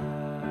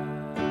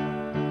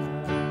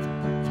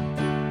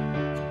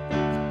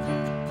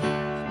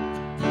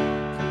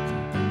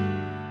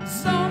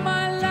 So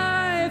my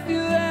life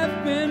you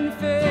have been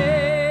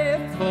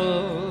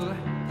faithful.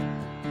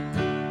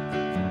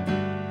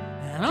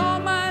 And all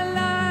my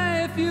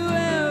life you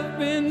have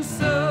been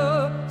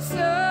so,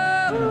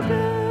 so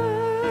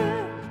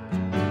good.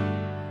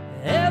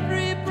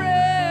 Every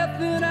breath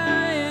that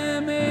I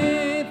am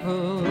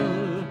able,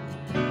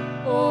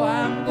 oh,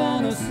 I'm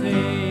gonna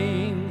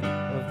sing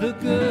of the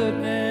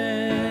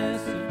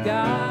goodness of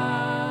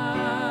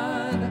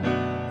God.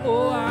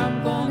 Oh,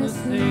 I'm gonna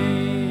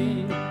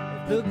sing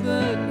of the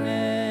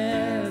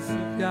goodness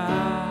of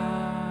God.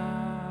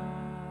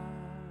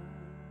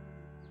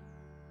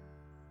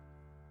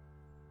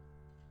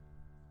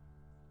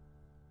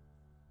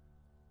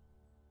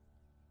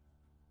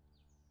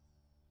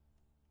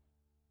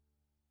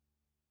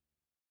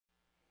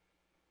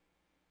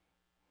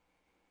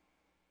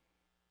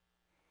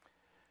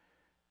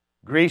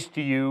 Grace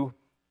to you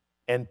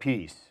and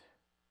peace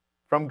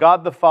from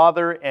God the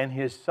Father and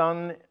His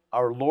Son,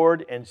 our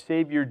Lord and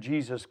Savior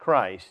Jesus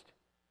Christ,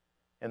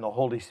 and the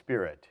Holy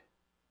Spirit.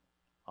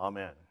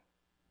 Amen.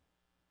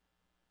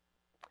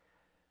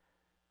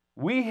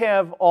 We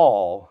have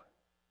all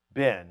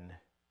been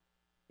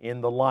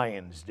in the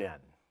lion's den.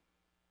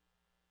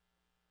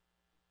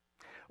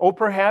 Oh,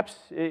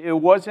 perhaps it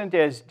wasn't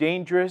as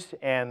dangerous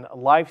and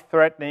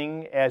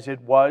life-threatening as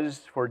it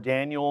was for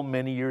Daniel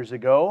many years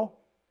ago,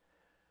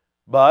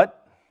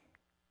 but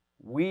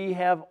we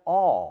have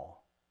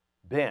all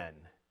been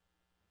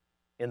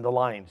in the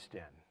lion's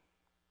den.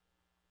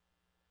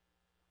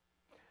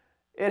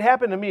 It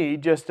happened to me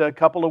just a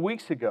couple of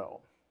weeks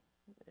ago,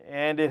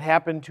 and it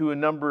happened to a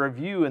number of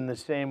you in the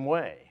same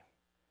way.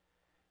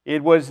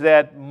 It was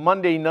that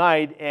Monday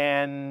night,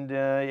 and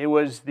it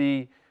was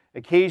the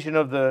occasion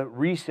of the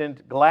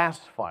recent glass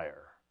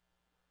fire.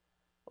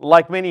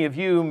 Like many of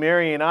you,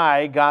 Mary and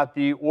I got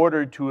the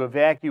order to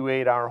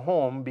evacuate our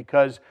home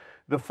because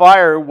the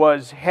fire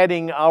was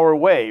heading our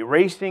way,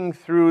 racing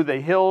through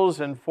the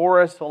hills and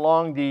forests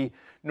along the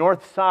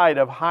north side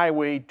of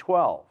Highway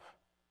 12.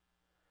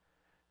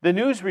 The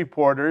news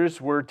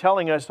reporters were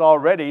telling us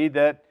already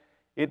that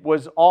it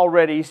was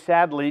already,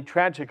 sadly,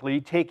 tragically,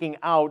 taking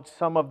out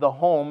some of the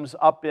homes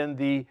up in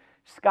the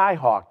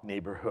Skyhawk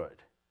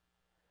neighborhood.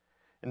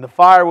 And the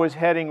fire was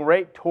heading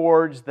right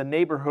towards the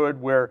neighborhood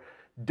where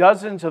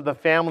dozens of the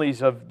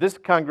families of this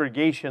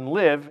congregation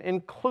live,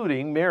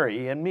 including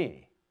Mary and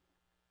me.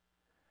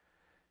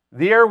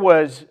 The air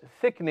was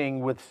thickening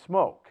with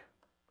smoke,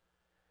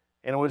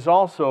 and it was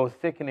also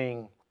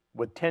thickening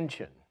with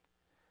tension,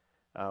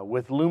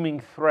 with looming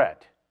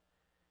threat,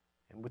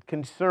 and with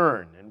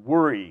concern and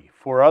worry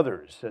for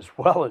others as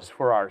well as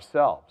for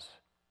ourselves.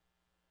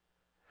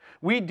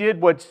 We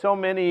did what so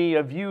many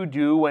of you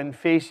do when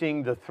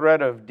facing the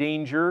threat of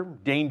danger,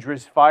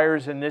 dangerous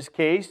fires in this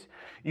case.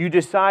 You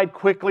decide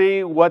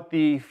quickly what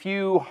the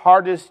few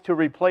hardest to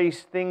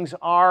replace things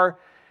are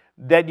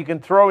that you can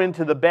throw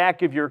into the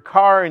back of your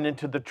car and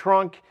into the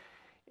trunk,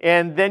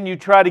 and then you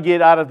try to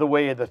get out of the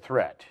way of the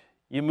threat.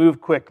 You move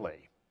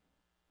quickly.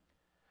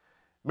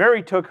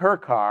 Mary took her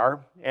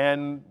car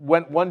and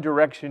went one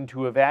direction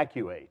to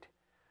evacuate.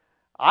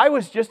 I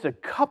was just a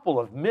couple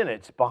of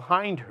minutes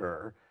behind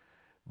her,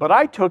 but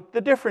I took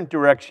the different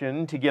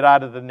direction to get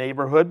out of the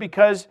neighborhood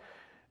because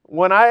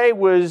when I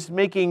was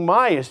making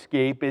my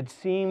escape, it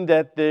seemed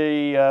that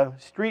the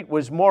street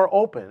was more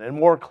open and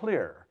more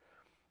clear.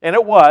 And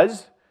it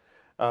was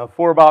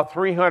for about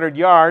 300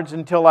 yards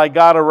until I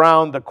got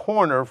around the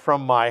corner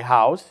from my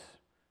house.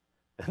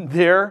 And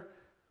there,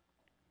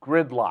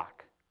 gridlock.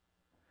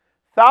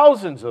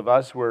 Thousands of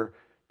us were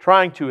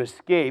trying to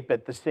escape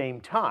at the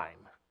same time.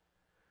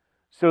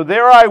 So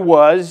there I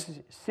was,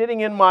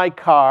 sitting in my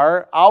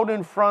car out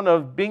in front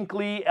of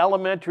Binkley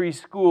Elementary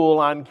School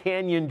on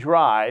Canyon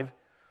Drive,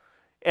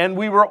 and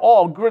we were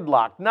all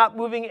gridlocked, not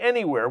moving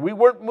anywhere. We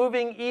weren't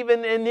moving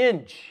even an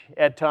inch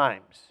at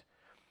times.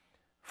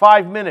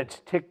 5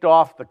 minutes ticked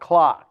off the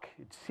clock.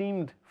 It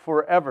seemed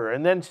forever,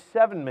 and then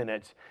 7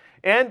 minutes.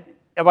 And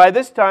by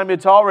this time,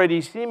 it's already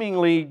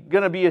seemingly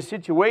going to be a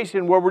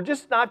situation where we're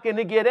just not going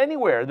to get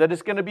anywhere, that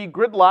it's going to be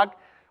gridlocked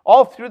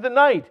all through the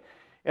night.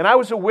 And I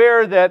was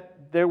aware that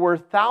there were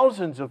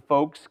thousands of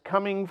folks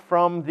coming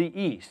from the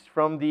east,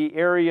 from the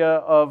area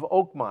of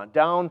Oakmont,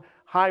 down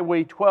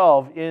Highway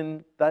 12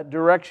 in that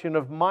direction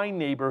of my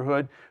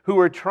neighborhood, who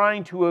were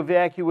trying to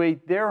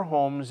evacuate their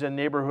homes and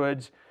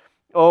neighborhoods,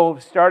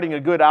 starting a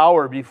good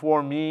hour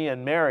before me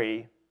and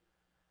Mary.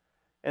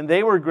 And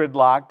they were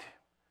gridlocked.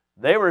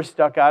 They were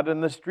stuck out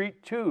in the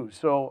street too.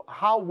 So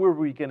how were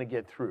we going to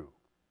get through?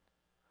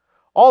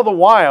 All the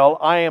while,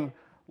 I am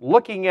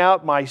looking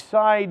out my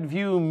side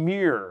view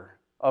mirror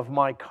of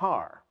my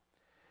car,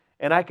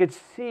 and I could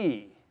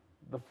see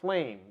the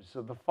flames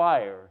of the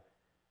fire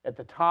at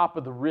the top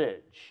of the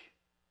ridge.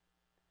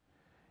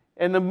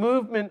 And the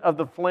movement of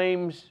the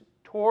flames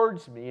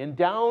towards me and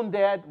down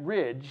that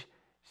ridge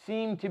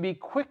seemed to be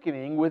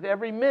quickening with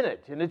every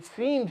minute, and it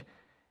seemed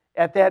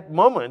at that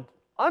moment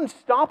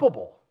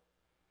unstoppable.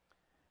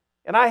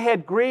 And I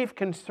had grave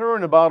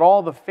concern about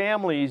all the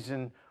families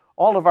and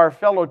all of our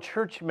fellow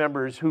church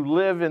members who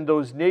live in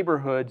those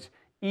neighborhoods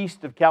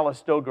east of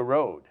Calistoga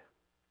Road.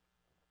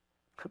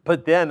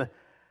 But then,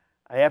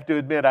 I have to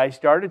admit, I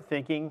started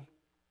thinking,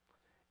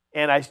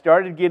 and I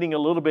started getting a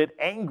little bit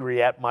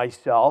angry at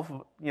myself,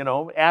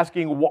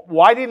 asking,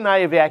 why didn't I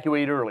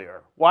evacuate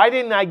earlier? Why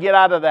didn't I get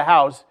out of the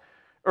house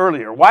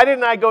earlier? Why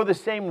didn't I go the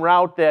same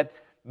route that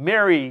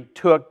Mary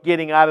took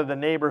getting out of the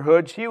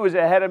neighborhood? She was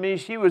ahead of me.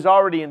 She was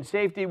already in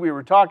safety. We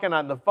were talking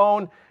on the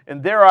phone,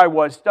 and there I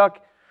was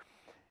stuck.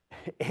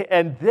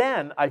 And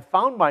then I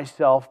found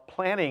myself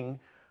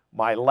planning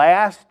my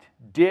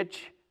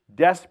last-ditch,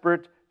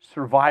 desperate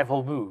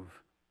survival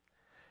move.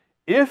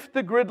 If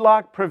the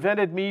gridlock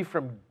prevented me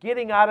from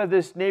getting out of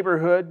this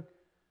neighborhood,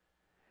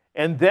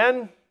 and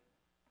then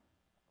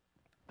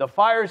the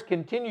fires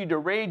continued to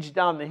rage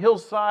down the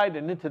hillside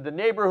and into the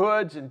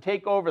neighborhoods and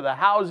take over the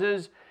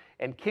houses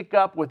and kick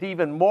up with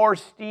even more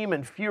steam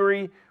and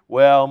fury,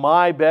 well,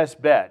 my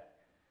best bet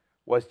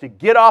was to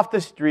get off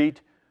the street,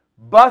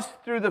 bust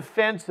through the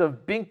fence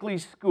of Binkley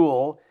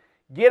School,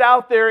 get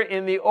out there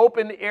in the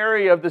open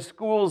area of the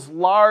school's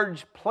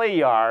large play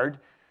yard,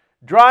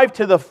 drive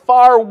to the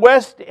far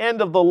west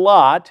end of the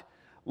lot,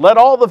 let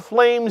all the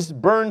flames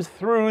burn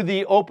through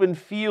the open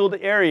field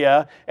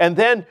area, and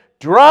then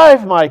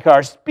drive my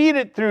car, speed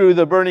it through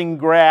the burning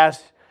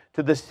grass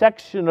to the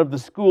section of the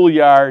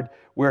schoolyard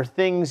where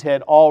things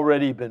had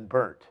already been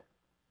burnt.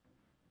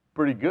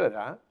 Pretty good,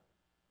 huh?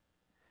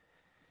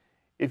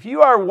 If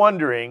you are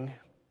wondering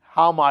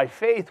how my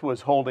faith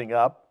was holding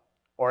up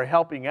or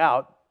helping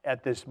out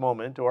at this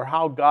moment, or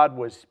how God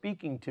was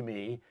speaking to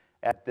me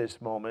at this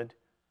moment,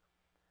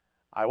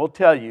 I will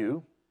tell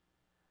you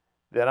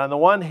that on the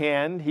one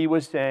hand, He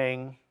was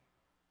saying,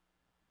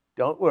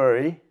 don't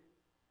worry,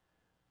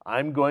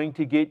 I'm going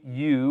to get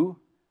you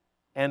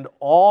and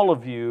all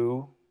of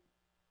you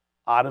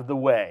out of the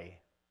way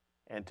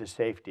and to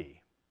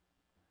safety.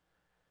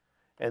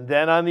 And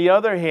then on the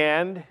other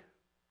hand,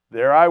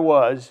 there I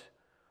was,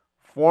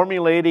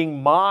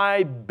 formulating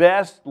my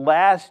best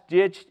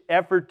last-ditch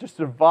effort to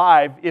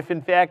survive, if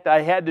in fact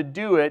I had to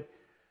do it,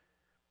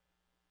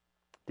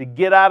 to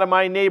get out of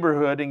my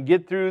neighborhood and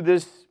get through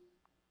this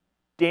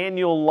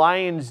Daniel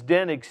Lion's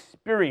Den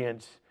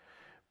experience.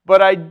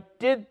 But I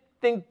did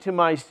think to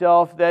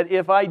myself that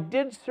if I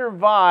did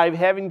survive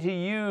having to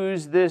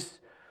use this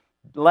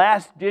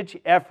last-ditch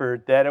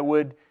effort that it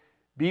would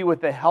be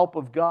with the help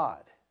of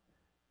God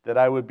that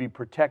I would be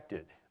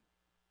protected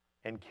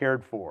and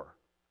cared for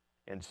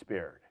and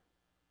spared.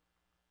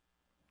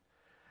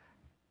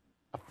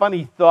 A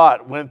funny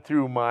thought went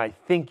through my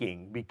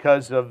thinking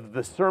because of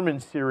the sermon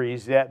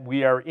series that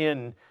we are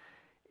in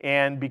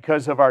and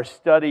because of our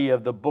study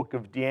of the book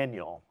of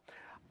Daniel.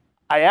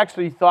 I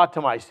actually thought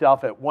to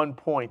myself at one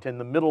point in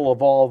the middle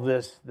of all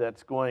this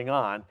that's going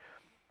on,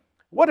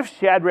 what if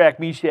Shadrach,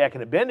 Meshach,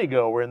 and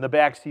Abednego were in the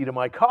back seat of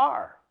my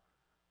car?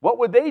 What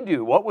would they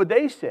do? What would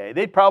they say?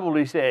 They'd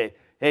probably say,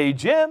 "Hey,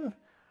 Jim,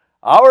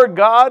 our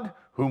God,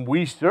 whom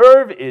we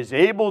serve, is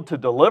able to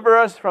deliver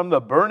us from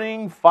the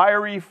burning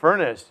fiery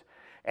furnace,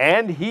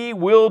 and he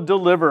will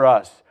deliver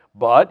us.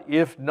 But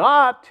if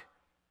not,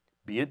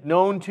 be it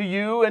known to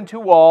you and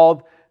to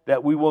all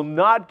that we will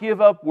not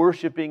give up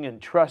worshiping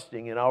and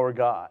trusting in our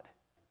God."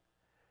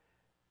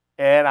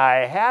 And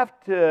I have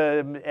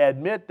to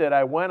admit that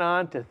I went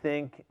on to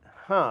think,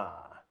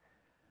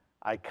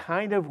 I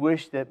kind of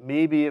wish that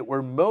maybe it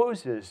were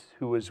Moses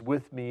who was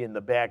with me in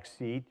the back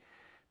seat,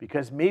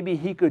 because maybe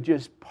he could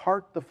just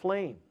part the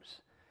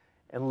flames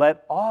and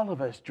let all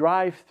of us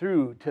drive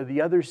through to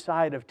the other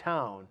side of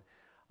town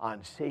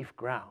on safe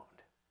ground.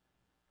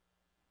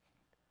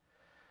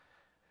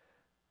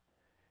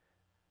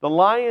 The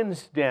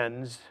lion's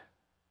dens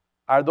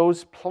are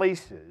those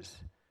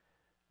places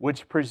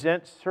which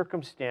present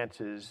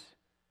circumstances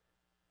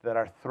that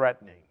are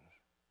threatening.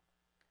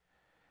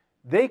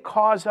 They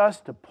cause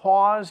us to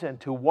pause and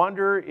to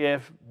wonder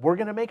if we're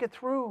going to make it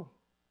through.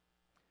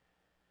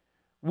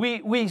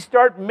 We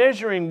start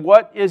measuring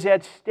what is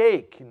at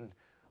stake and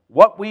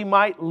what we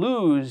might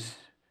lose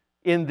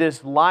in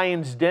this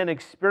lion's den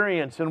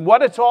experience and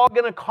what it's all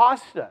going to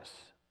cost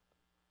us.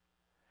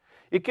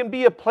 It can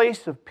be a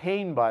place of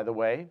pain, by the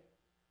way.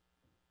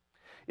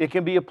 It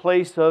can be a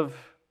place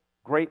of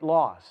great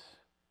loss.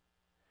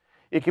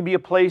 It can be a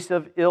place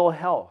of ill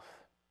health.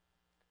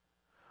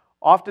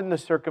 Often the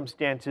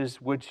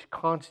circumstances which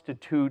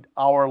constitute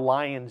our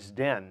lion's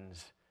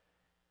dens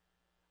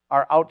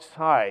are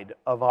outside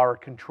of our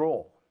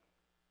control.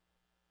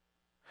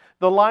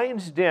 The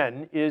lion's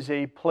den is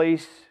a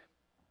place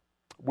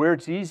where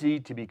it's easy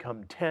to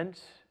become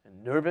tense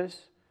and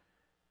nervous,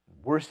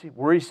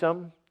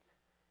 worrisome,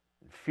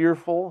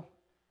 fearful,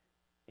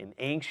 and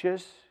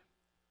anxious,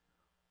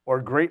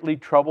 or greatly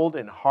troubled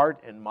in heart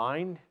and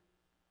mind.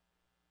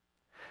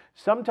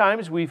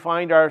 Sometimes we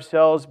find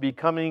ourselves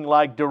becoming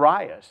like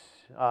Darius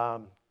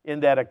in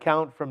that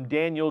account from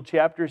Daniel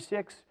chapter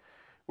 6,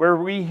 where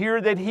we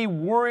hear that he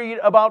worried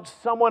about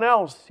someone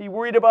else. He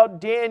worried about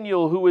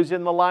Daniel, who was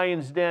in the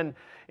lion's den,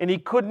 and he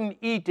couldn't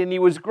eat, and he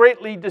was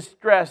greatly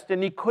distressed,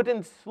 and he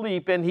couldn't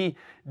sleep, and he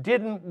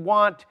didn't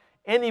want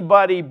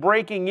anybody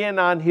breaking in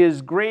on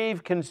his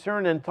grave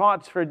concern and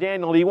thoughts for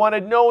Daniel. He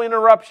wanted no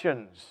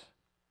interruptions.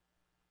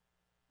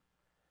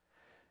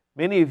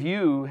 Many of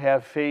you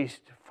have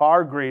faced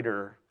far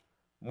greater,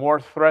 more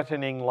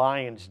threatening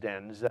lion's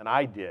dens than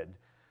I did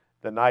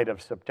the night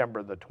of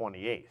September the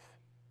 28th.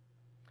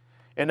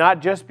 And not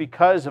just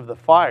because of the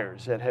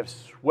fires that have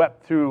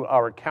swept through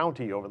our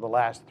county over the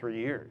last 3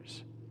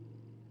 years.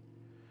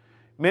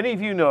 Many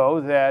of you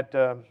know that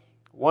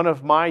one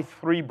of my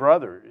 3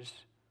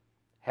 brothers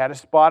had a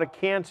spot of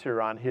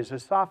cancer on his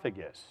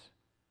esophagus.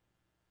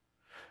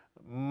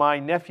 My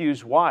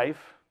nephew's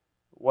wife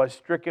was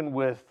stricken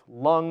with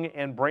lung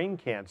and brain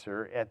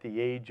cancer at the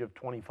age of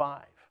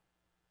 25.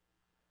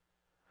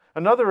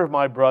 Another of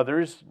my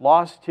brothers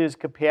lost his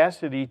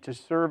capacity to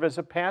serve as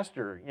a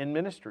pastor in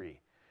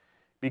ministry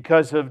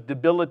because of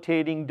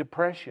debilitating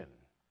depression.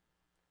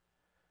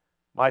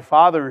 My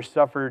father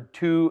suffered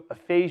 2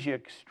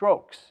 aphasic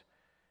strokes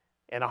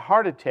and a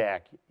heart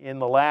attack in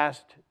the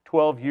last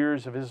 12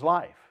 years of his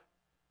life.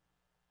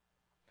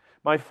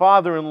 My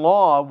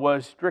father-in-law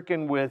was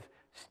stricken with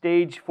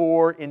stage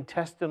 4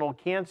 intestinal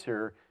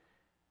cancer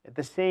at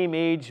the same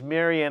age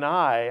Mary and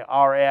I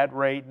are at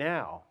right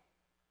now.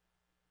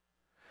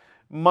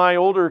 My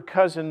older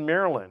cousin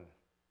Marilyn,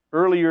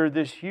 earlier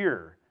this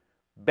year,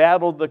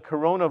 battled the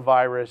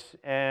coronavirus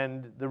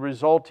and the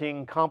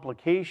resulting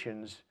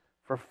complications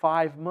for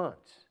 5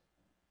 months.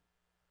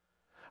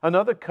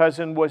 Another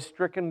cousin was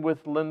stricken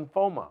with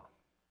lymphoma.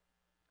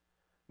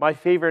 My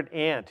favorite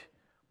aunt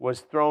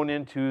was thrown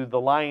into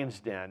the lion's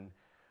den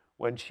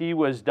when she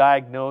was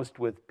diagnosed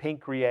with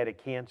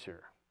pancreatic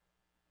cancer.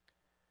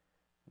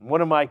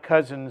 One of my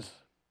cousins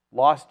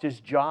lost his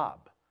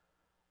job,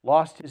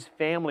 lost his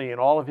family and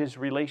all of his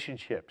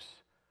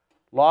relationships,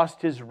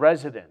 lost his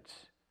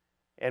residence,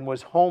 and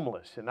was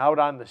homeless and out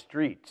on the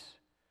streets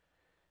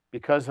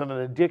because of an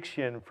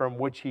addiction from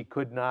which he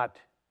could not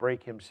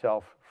break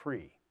himself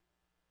free.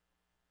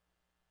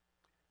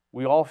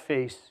 We all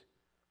face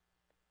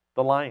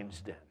the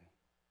lion's den.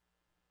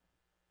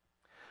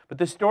 But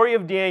the story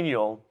of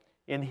Daniel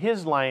in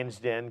his lion's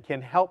den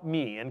can help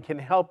me and can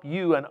help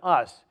you and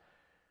us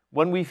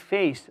when we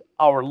face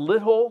our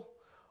little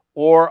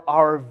or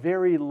our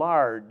very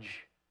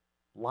large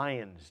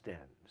lion's dens.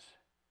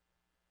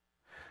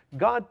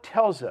 God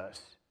tells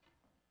us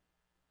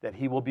that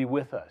He will be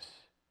with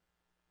us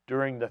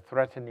during the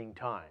threatening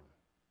time.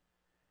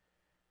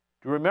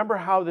 Do you remember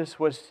how this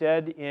was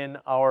said in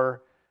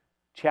our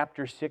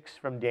chapter 6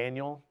 from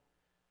Daniel?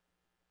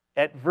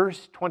 At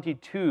verse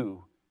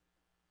 22,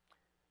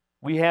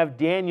 we have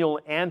Daniel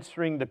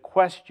answering the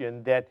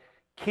question that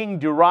King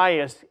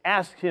Darius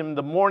asked him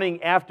the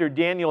morning after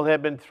Daniel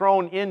had been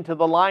thrown into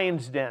the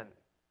lion's den.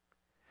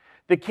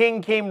 The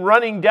king came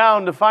running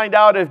down to find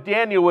out if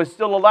Daniel was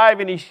still alive,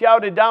 and he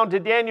shouted down to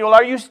Daniel,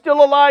 "Are you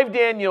still alive,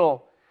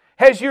 Daniel?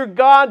 Has your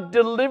God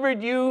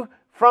delivered you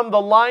from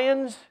the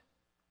lions?"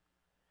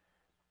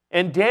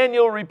 And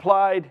Daniel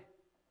replied,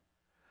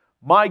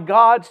 "My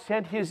God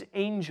sent His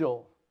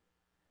angel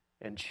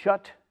and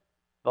shut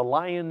the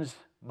lions'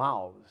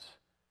 mouths,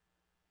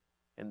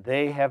 and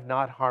they have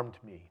not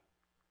harmed me."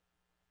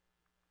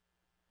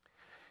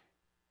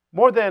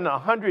 More than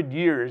 100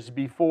 years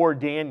before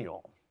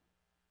Daniel,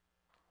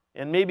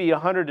 and maybe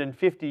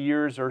 150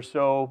 years or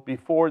so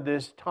before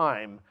this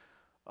time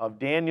of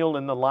Daniel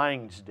in the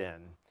lion's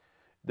den,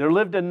 there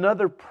lived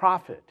another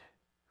prophet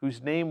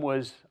whose name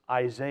was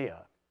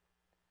Isaiah.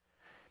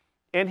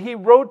 And he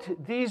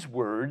wrote these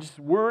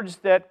words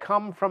that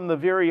come from the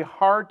very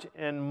heart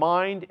and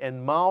mind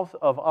and mouth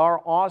of our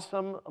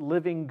awesome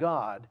living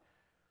God.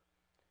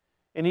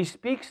 And he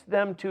speaks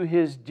them to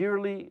His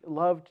dearly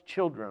loved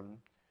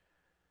children,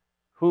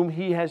 whom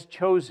He has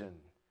chosen,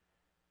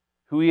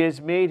 who He has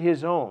made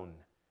His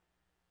own,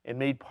 and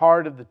made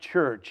part of the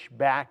church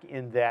back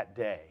in that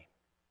day.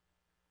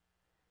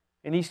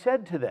 And He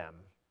said to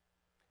them,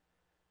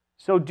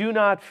 "So do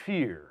not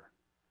fear,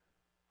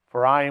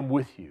 for I am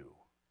with you.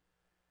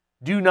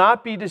 Do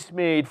not be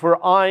dismayed,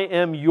 for I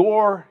am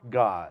your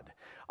God.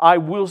 I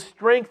will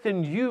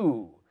strengthen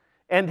you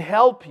and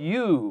help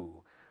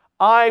you.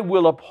 I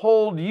will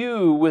uphold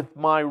you with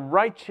my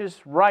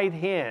righteous right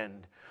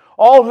hand.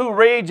 All who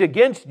rage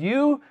against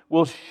you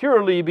will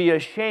surely be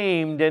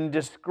ashamed and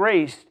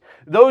disgraced.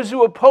 Those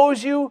who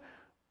oppose you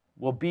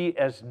will be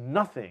as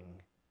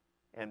nothing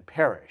and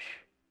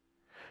perish.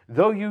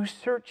 Though you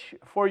search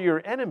for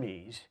your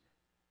enemies,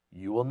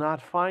 you will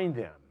not find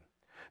them.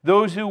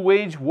 Those who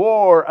wage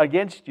war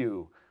against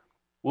you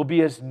will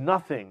be as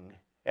nothing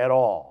at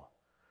all.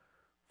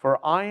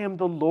 For I am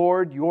the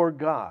Lord your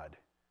God,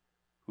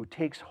 who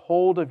takes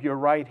hold of your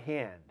right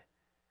hand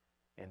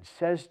and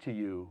says to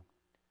you,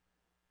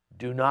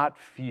 'Do not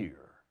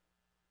fear,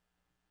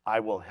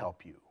 I will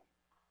help you.'"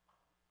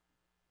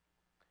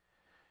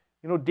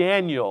 You know,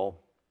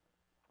 Daniel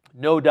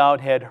no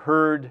doubt had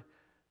heard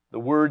the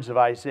words of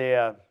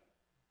Isaiah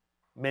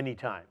many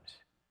times.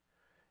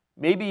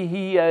 Maybe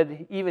he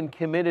had even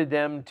committed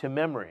them to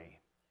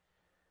memory.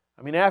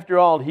 I mean, after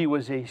all, he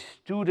was a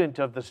student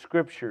of the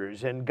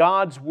Scriptures, and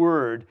God's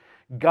Word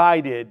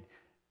guided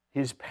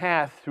his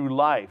path through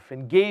life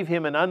and gave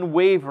him an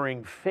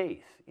unwavering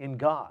faith in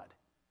God.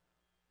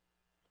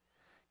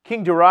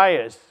 King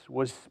Darius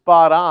was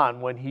spot on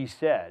when he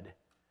said,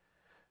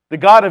 "The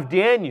God of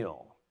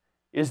Daniel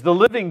is the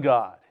living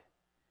God,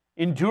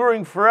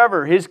 enduring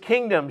forever. His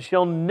kingdom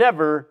shall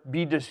never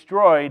be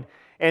destroyed,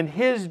 and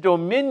His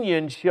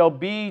dominion shall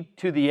be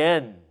to the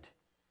end.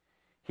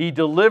 He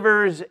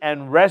delivers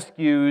and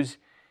rescues.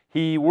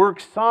 He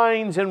works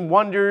signs and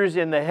wonders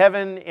in the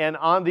heaven and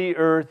on the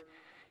earth.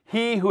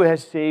 He who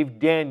has saved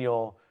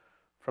Daniel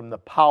from the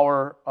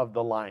power of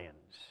the lions."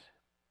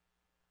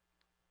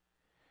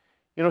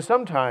 You know,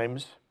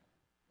 sometimes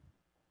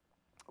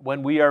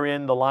when we are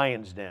in the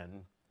lion's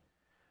den,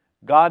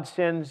 God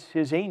sends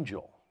His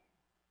angel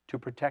to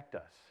protect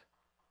us.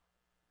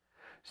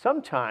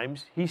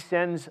 Sometimes He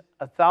sends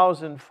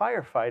 1,000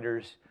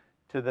 firefighters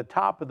to the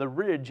top of the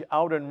ridge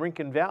out in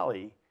Rincon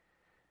Valley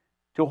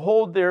to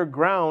hold their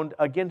ground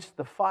against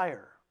the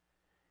fire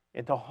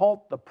and to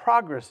halt the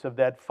progress of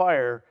that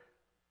fire,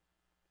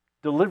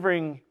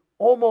 delivering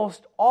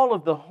almost all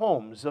of the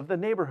homes of the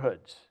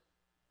neighborhoods.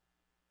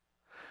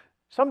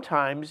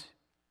 Sometimes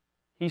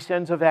He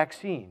sends a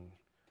vaccine,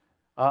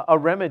 a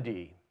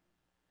remedy,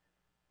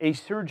 a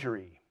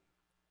surgery,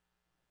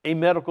 a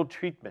medical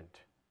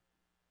treatment.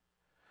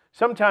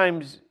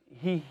 Sometimes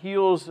He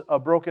heals a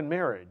broken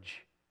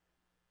marriage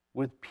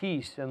with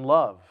peace and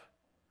love,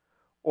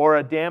 or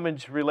a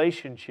damaged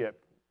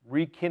relationship,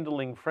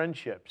 rekindling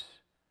friendships.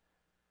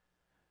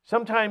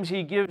 Sometimes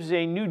He gives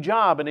a new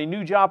job and a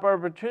new job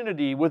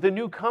opportunity with a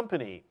new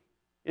company.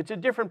 It's a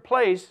different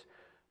place,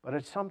 but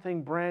it's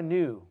something brand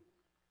new.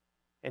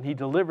 And He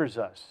delivers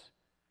us,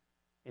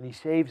 and He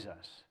saves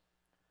us.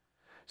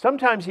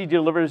 Sometimes He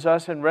delivers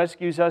us and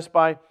rescues us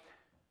by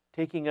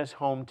taking us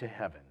home to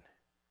heaven.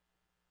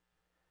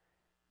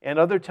 And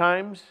other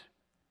times,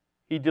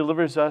 He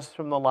delivers us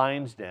from the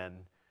lion's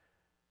den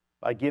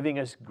by giving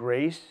us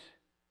grace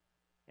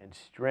and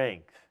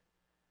strength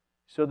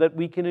so that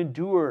we can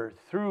endure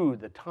through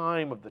the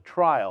time of the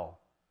trial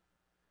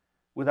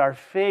with our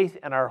faith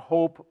and our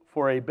hope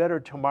for a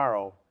better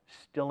tomorrow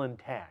still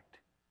intact.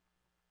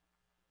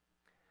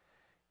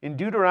 In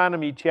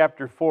Deuteronomy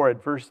chapter 4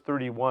 at verse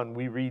 31,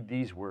 we read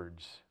these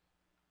words,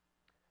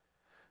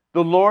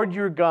 "The Lord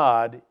your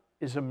God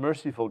is a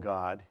merciful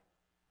God.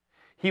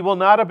 He will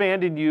not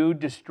abandon you,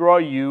 destroy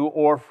you,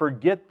 or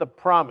forget the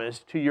promise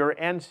to your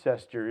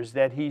ancestors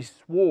that He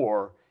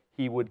swore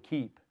He would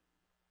keep.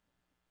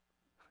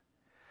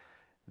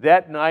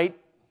 That night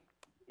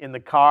in the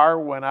car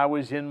when I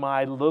was in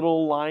my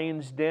little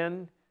lion's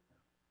den,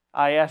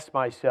 I asked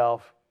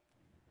myself,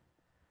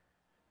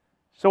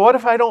 so what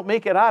if I don't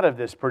make it out of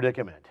this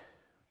predicament?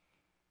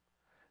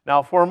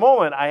 Now, for a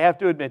moment, I have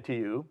to admit to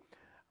you,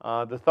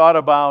 the thought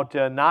about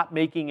not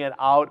making it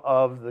out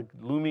of the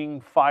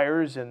looming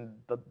fires and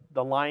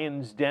the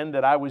lion's den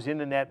that I was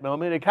in that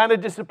moment, it kind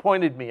of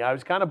disappointed me. I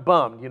was kind of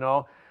bummed, you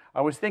know.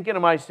 I was thinking to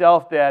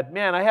myself that,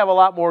 man, I have a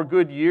lot more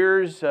good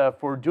years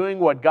for doing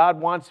what God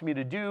wants me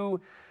to do,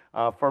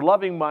 for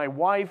loving my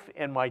wife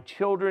and my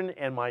children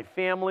and my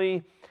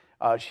family,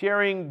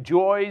 sharing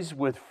joys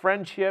with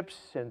friendships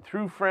and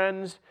through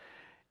friends,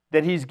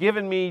 that He's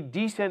given me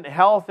decent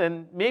health,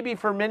 and maybe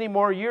for many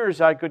more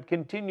years I could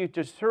continue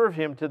to serve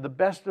Him to the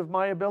best of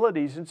my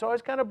abilities. And so I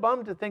was kind of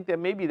bummed to think that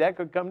maybe that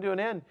could come to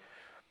an end.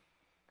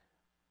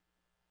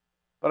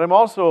 But I'm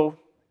also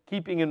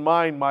keeping in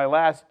mind my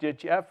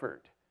last-ditch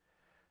effort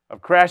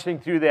of crashing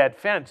through that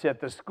fence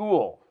at the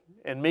school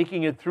and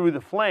making it through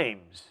the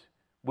flames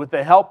with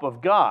the help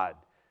of God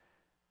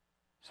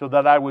so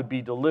that I would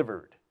be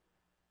delivered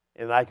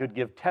and I could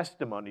give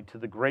testimony to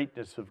the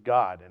greatness of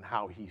God and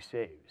how He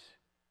saves.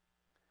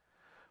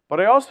 But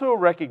I also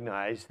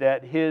recognize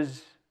that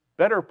His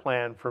better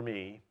plan for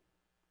me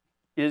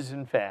is,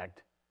 in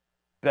fact,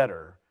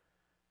 better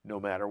no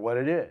matter what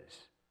it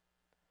is.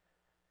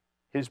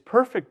 His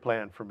perfect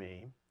plan for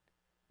me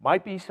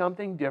might be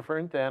something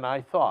different than I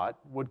thought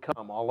would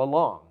come all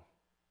along,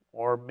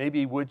 or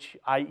maybe which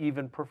I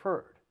even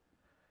preferred.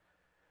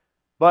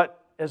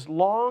 But as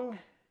long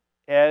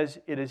as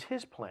it is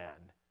His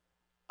plan,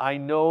 I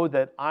know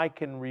that I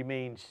can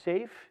remain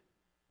safe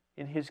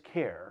in His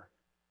care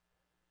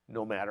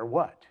no matter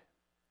what,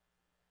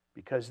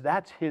 because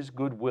that's His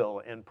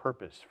goodwill and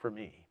purpose for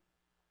me,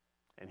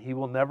 and He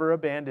will never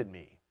abandon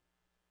me.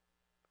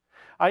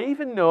 I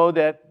even know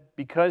that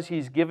because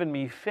He's given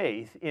me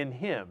faith in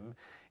Him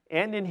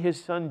and in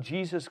His Son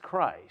Jesus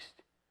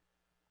Christ,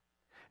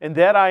 and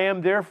that I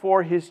am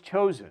therefore His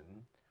chosen,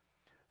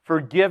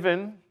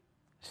 forgiven,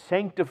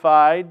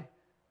 sanctified,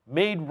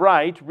 made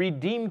right,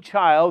 redeemed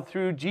child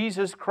through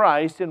Jesus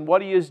Christ and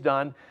what He has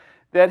done,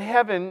 that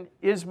heaven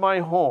is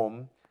my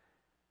home,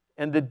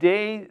 and the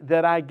day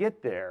that I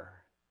get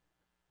there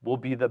will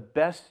be the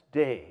best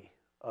day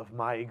of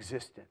my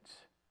existence.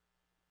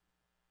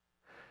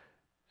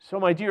 So,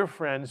 my dear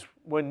friends,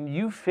 when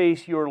you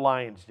face your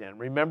lion's den,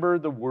 remember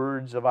the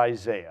words of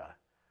Isaiah,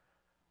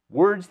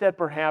 words that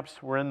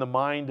perhaps were in the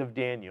mind of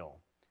Daniel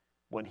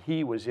when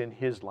he was in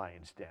his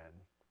lion's den.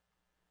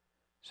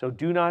 So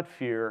do not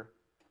fear,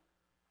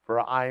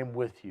 for I am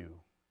with you.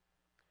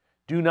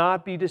 Do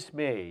not be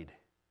dismayed,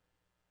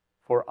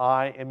 for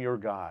I am your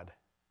God.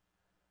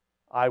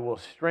 I will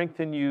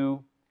strengthen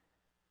you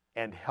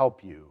and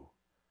help you.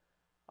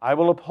 I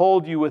will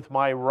uphold you with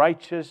my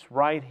righteous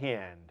right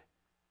hand.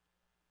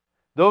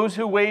 Those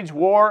who wage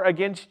war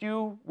against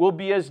you will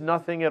be as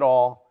nothing at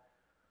all,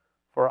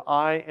 for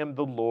I am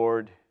the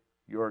Lord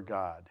your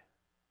God.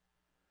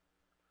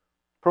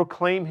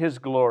 Proclaim His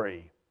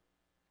glory.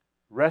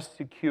 Rest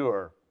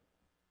secure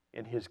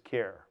in His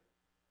care,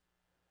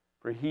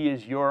 for He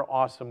is your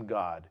awesome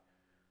God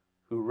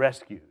who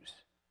rescues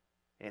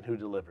and who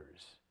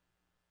delivers.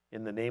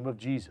 In the name of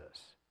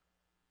Jesus,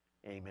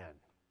 amen.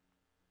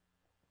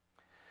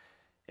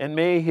 And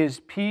may His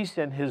peace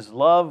and His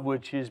love,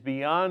 which is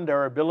beyond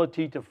our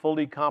ability to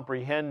fully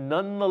comprehend,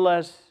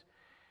 nonetheless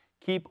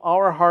keep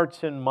our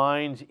hearts and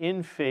minds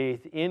in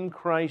faith in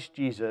Christ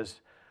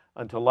Jesus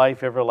unto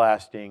life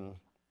everlasting.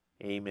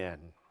 Amen.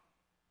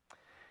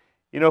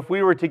 You know, if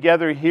we were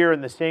together here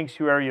in the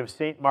sanctuary of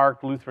St.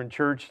 Mark Lutheran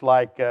Church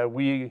like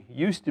we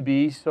used to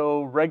be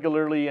so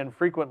regularly and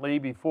frequently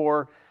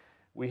before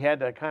we had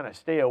to kind of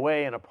stay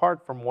away and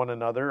apart from one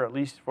another, at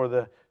least for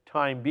the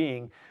time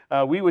being,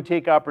 we would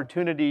take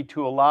opportunity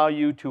to allow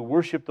you to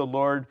worship the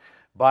Lord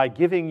by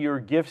giving your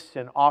gifts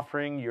and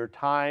offering your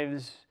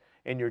tithes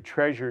and your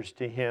treasures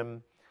to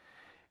Him.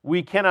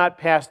 We cannot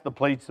pass the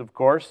plates, of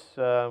course.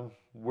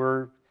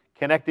 We're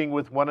connecting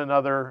with one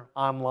another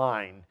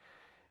online,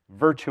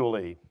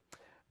 virtually.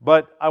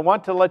 But I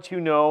want to let you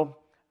know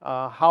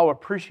how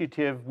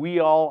appreciative we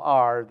all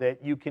are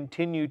that you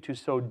continue to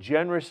so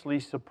generously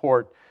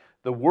support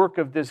the work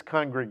of this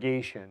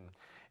congregation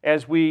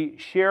as we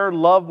share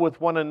love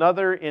with one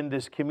another in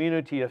this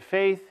community of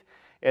faith,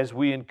 as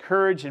we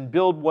encourage and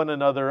build one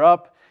another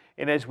up,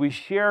 and as we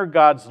share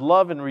God's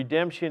love and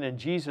redemption in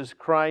Jesus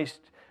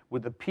Christ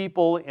with the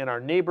people in our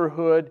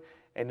neighborhood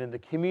and in the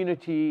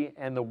community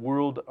and the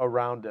world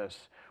around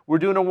us. We're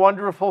doing a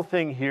wonderful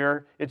thing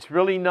here. It's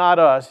really not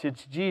us.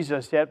 It's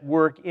Jesus at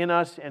work in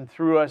us and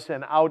through us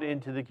and out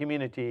into the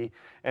community.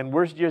 And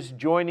we're just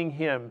joining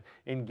Him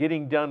in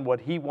getting done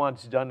what He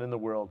wants done in the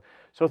world.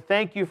 So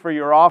thank you for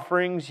your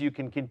offerings. You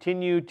can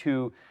continue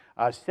to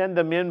send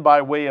them in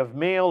by way of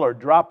mail or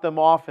drop them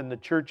off in the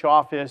church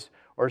office,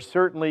 or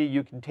certainly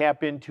you can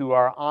tap into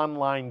our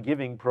online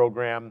giving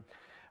program,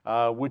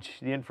 which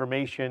the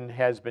information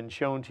has been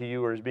shown to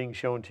you or is being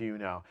shown to you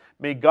now.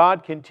 May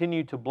God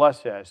continue to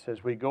bless us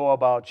as we go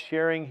about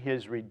sharing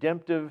His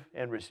redemptive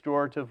and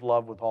restorative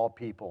love with all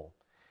people.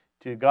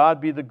 To God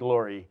be the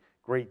glory,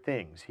 great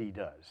things He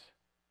does.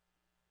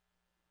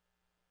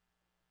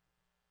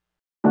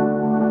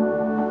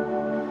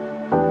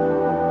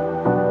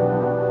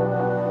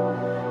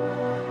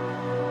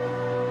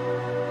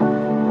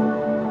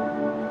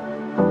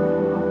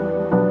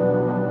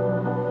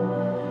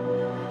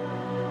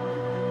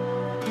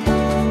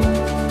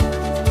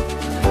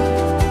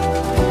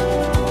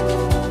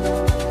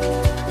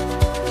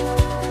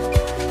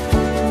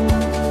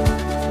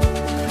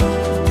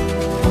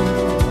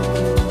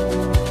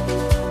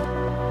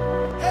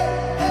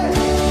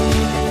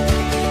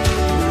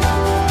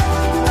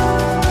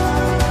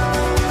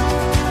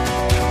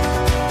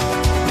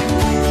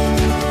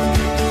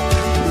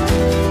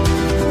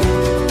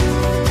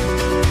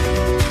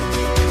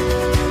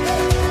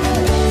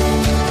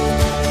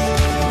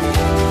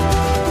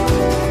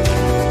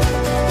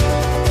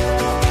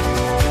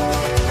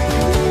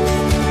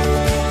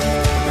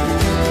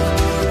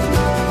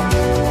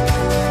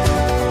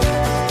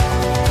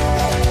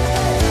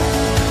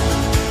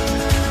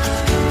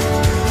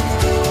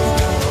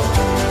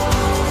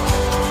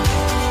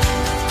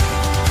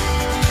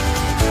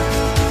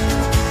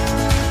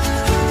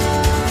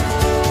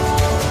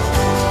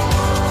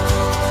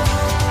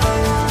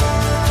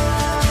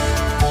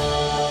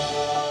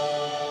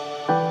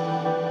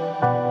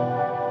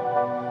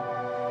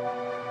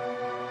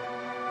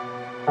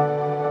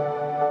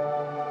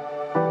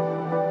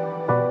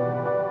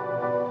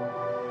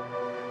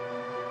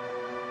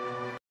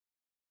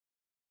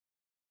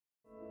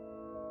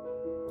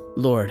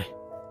 Lord,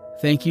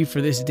 thank you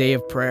for this day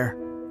of prayer,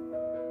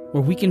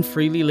 where we can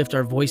freely lift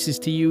our voices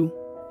to you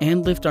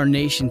and lift our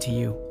nation to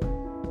you,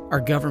 our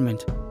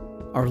government,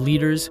 our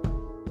leaders.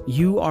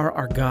 You are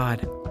our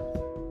God.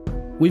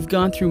 We've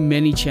gone through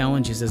many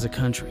challenges as a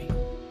country,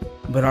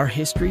 but our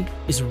history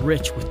is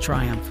rich with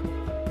triumph.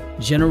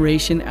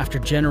 Generation after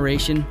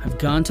generation have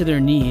gone to their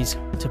knees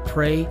to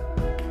pray,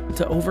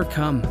 to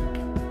overcome.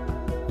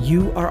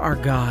 You are our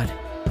God.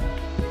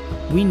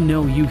 We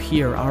know you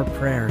hear our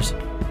prayers.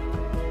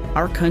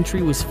 Our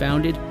country was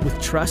founded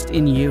with trust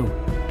in you,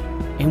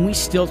 and we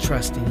still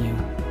trust in you.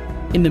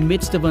 In the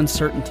midst of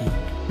uncertainty,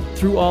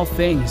 through all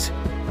things,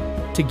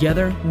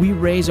 together we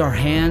raise our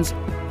hands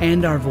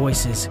and our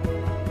voices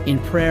in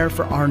prayer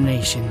for our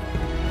nation,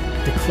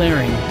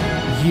 declaring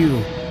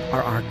you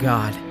are our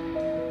God.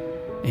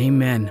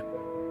 Amen.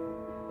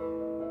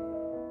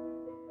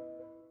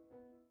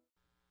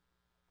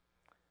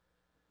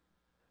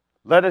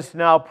 Let us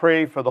now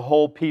pray for the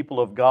whole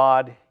people of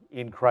God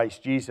in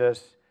Christ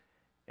Jesus,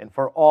 and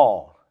for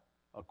all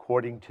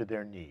according to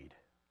their need.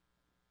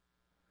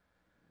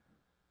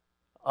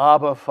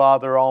 Abba,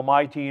 Father,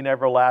 almighty and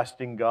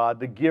everlasting God,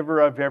 the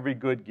giver of every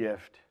good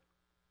gift,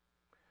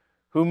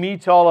 who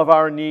meets all of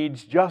our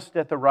needs just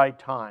at the right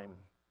time,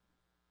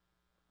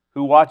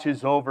 who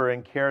watches over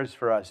and cares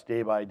for us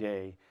day by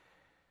day,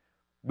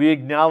 we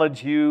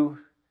acknowledge you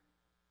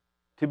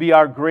to be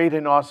our great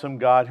and awesome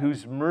God,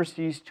 whose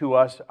mercies to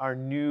us are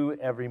new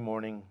every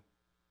morning.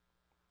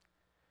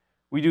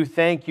 We do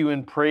thank you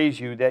and praise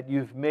you that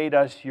you've made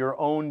us your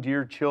own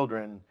dear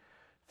children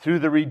through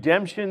the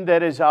redemption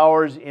that is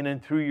ours in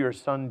and through your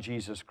Son,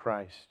 Jesus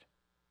Christ.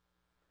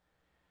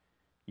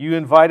 You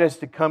invite us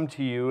to come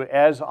to you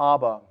as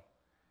Abba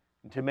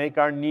and to make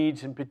our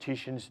needs and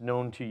petitions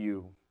known to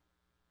you.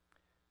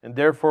 And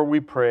therefore we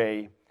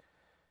pray,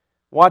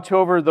 watch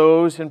over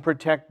those and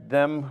protect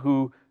them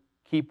who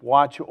keep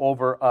watch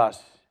over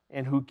us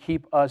and who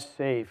keep us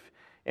safe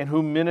and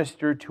who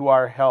minister to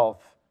our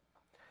health.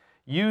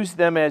 Use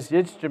them as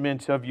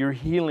instruments of your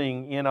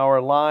healing in our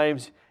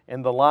lives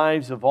and the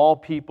lives of all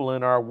people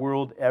in our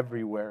world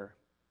everywhere.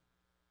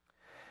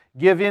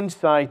 Give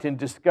insight and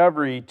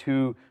discovery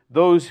to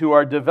those who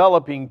are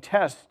developing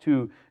tests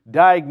to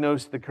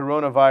diagnose the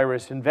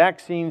coronavirus and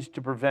vaccines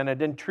to prevent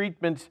it and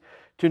treatments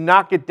to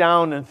knock it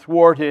down and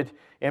thwart it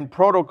and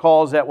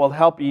protocols that will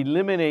help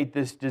eliminate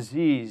this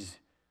disease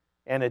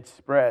and its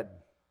spread.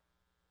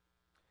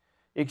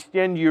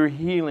 Extend your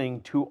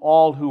healing to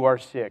all who are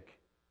sick.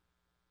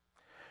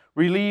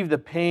 Relieve the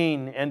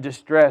pain and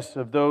distress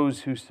of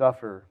those who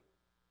suffer.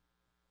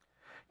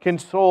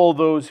 Console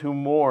those who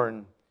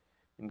mourn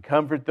and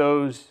comfort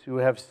those who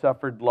have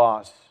suffered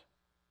loss.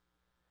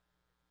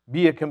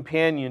 Be a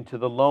companion to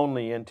the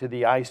lonely and to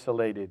the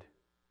isolated.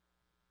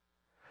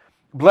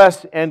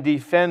 Bless and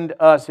defend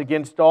us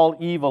against all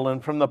evil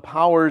and from the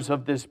powers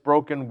of this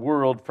broken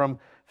world, from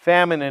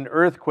famine and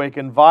earthquake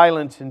and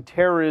violence and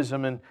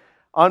terrorism and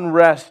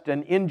unrest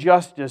and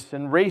injustice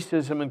and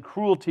racism and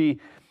cruelty,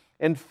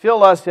 and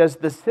fill us as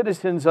the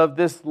citizens of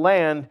this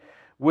land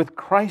with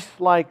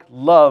Christ-like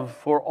love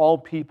for all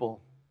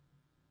people.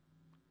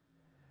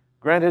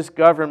 Grant us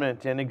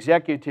government and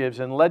executives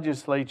and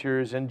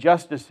legislatures and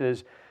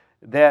justices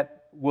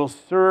that will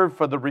serve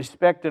for the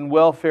respect and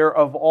welfare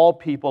of all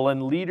people,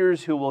 and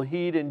leaders who will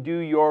heed and do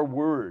your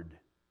word.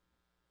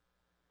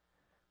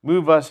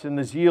 Move us in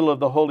the zeal of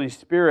the Holy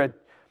Spirit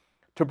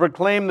to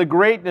proclaim the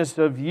greatness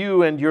of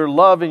you and your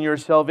love and your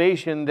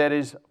salvation that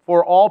is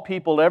for all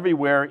people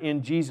everywhere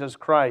in Jesus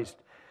Christ,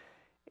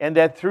 and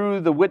that through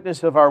the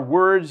witness of our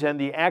words and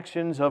the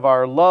actions of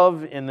our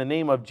love in the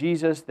name of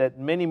Jesus, that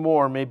many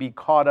more may be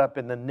caught up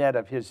in the net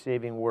of His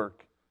saving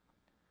work.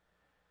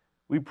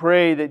 We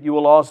pray that you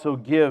will also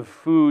give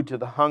food to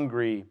the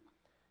hungry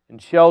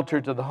and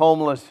shelter to the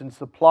homeless and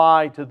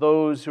supply to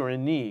those who are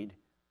in need,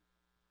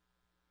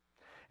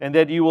 and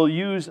that you will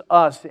use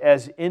us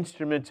as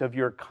instruments of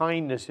your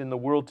kindness in the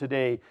world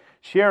today,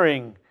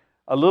 sharing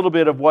a little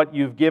bit of what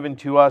you've given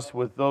to us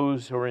with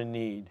those who are in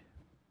need.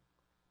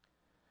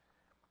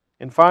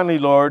 And finally,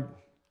 Lord,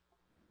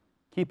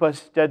 keep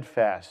us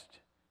steadfast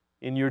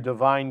in your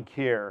divine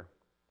care.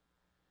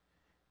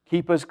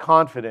 Keep us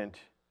confident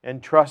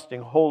and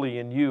trusting wholly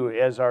in you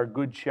as our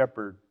good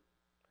shepherd,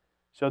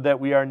 so that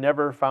we are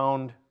never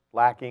found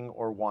lacking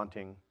or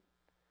wanting.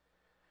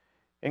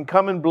 And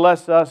come and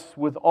bless us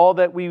with all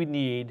that we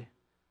need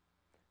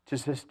to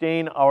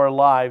sustain our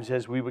lives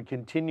as we would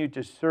continue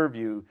to serve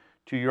you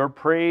to your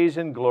praise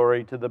and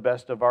glory to the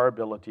best of our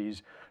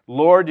abilities.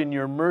 Lord, in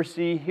your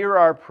mercy, hear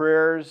our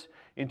prayers.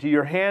 Into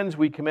your hands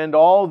we commend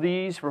all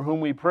these for whom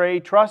we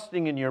pray,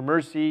 trusting in your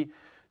mercy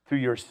through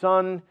your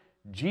Son,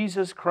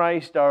 Jesus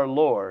Christ our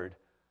Lord.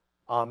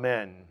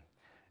 Amen.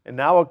 And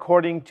now,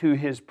 according to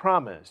his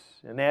promise,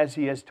 and as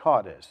he has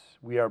taught us,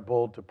 we are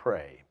bold to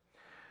pray.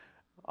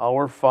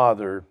 Our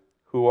Father,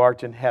 who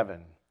art in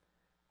heaven,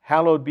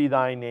 hallowed be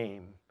thy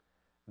name.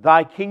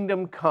 Thy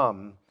kingdom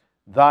come,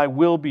 thy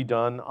will be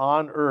done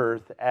on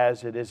earth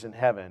as it is in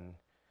heaven.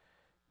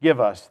 Give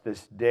us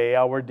this day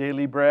our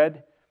daily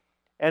bread,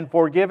 and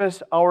forgive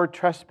us our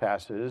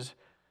trespasses,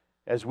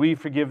 as we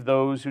forgive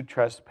those who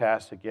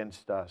trespass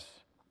against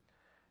us.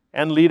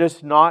 And lead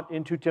us not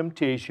into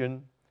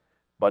temptation,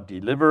 but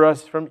deliver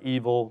us from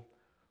evil.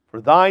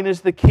 For thine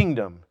is the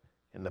kingdom,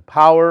 and the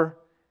power,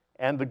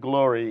 and the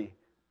glory,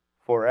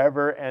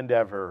 forever and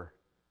ever.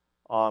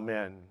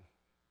 Amen.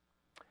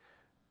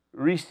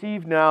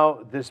 Receive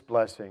now this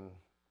blessing.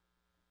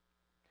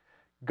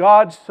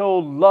 God so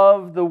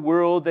loved the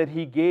world that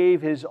he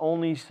gave his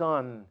only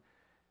Son,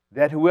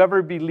 that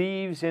whoever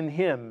believes in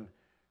him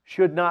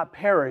should not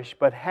perish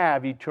but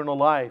have eternal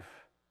life.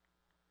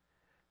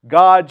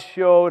 God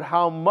showed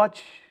how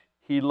much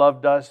he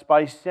loved us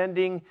by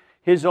sending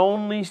his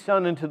only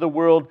Son into the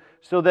world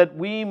so that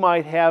we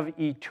might have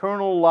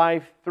eternal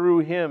life through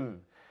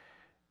him.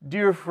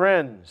 Dear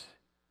friends,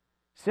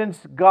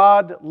 since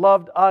God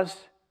loved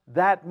us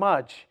that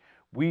much,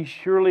 we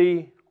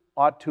surely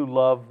ought to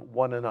love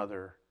one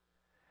another.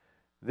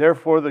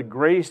 Therefore, the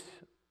grace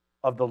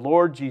of the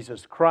Lord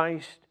Jesus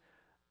Christ,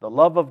 the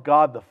love of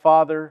God the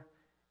Father,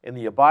 and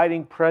the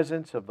abiding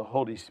presence of the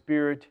Holy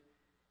Spirit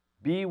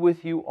be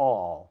with you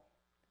all.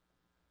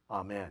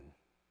 Amen.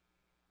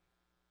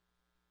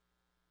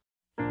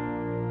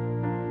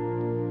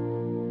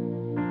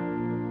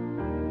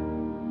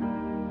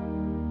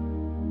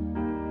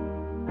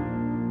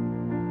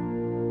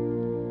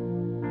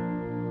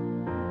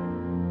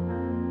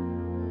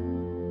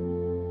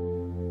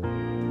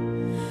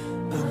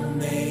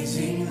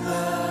 Amazing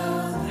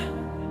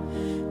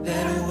love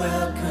that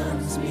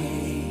welcomes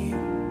me,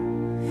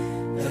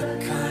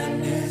 the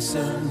kindness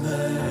of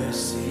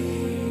mercy,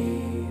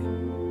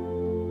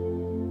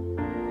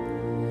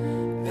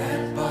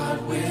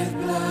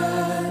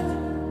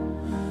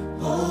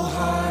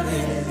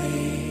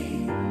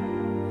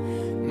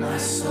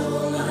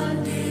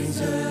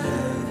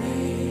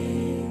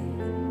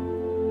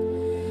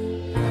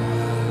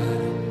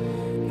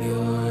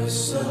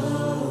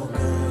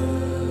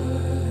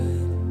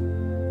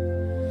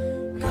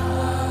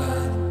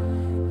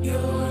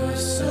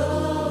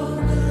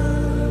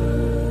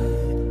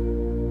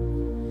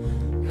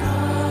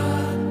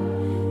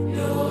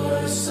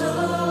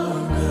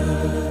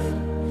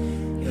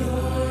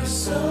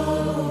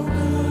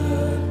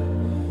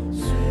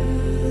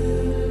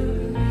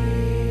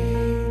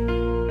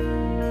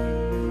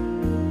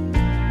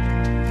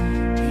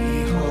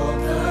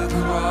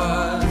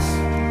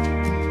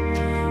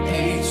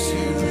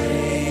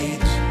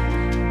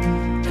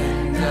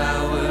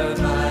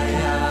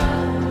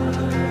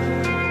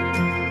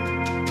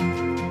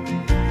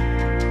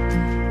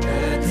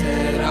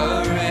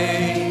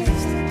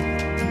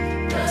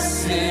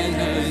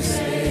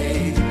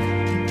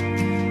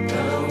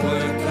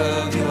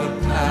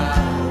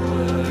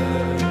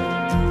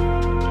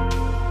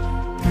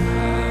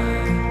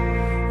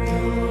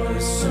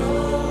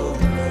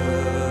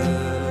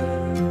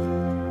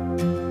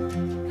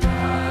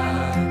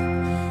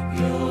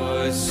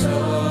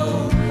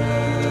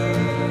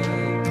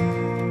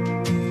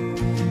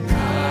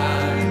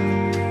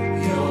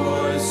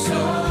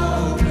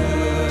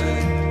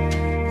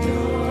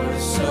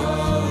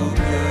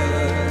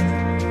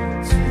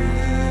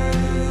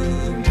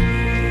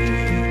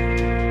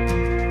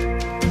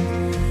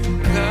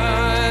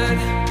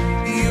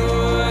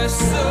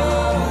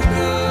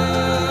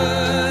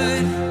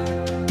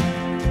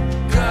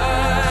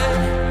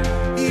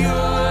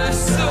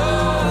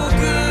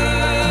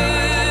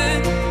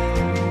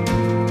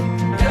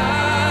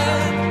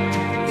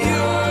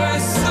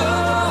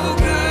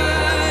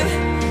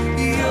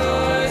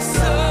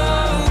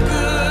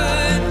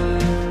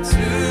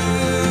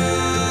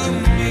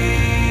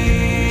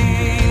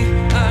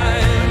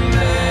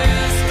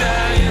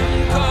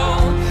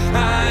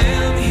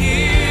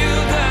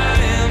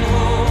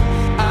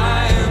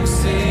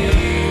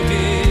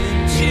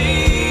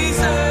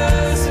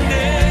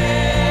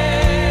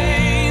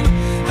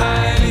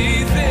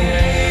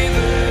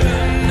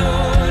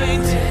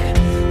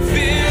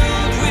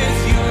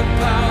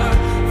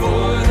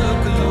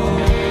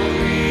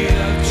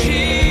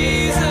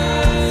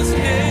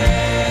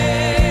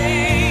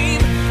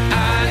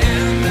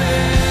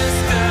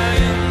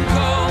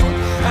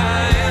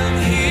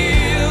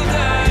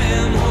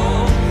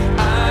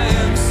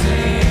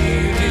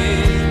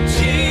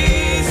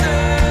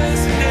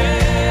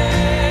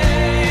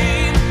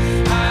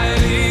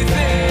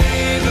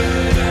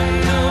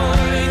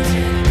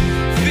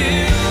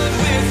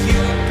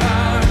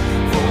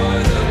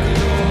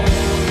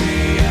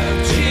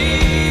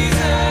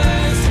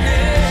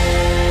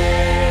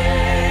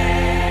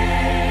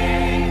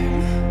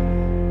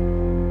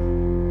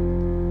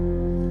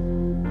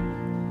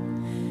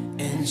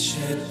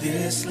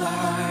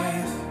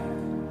 life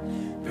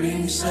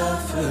brings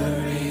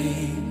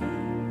suffering,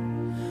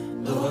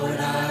 Lord,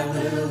 I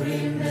will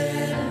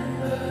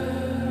remember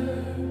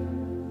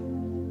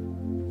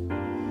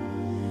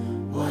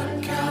what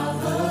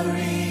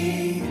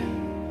Calvary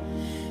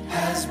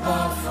has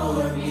bought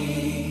for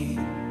me.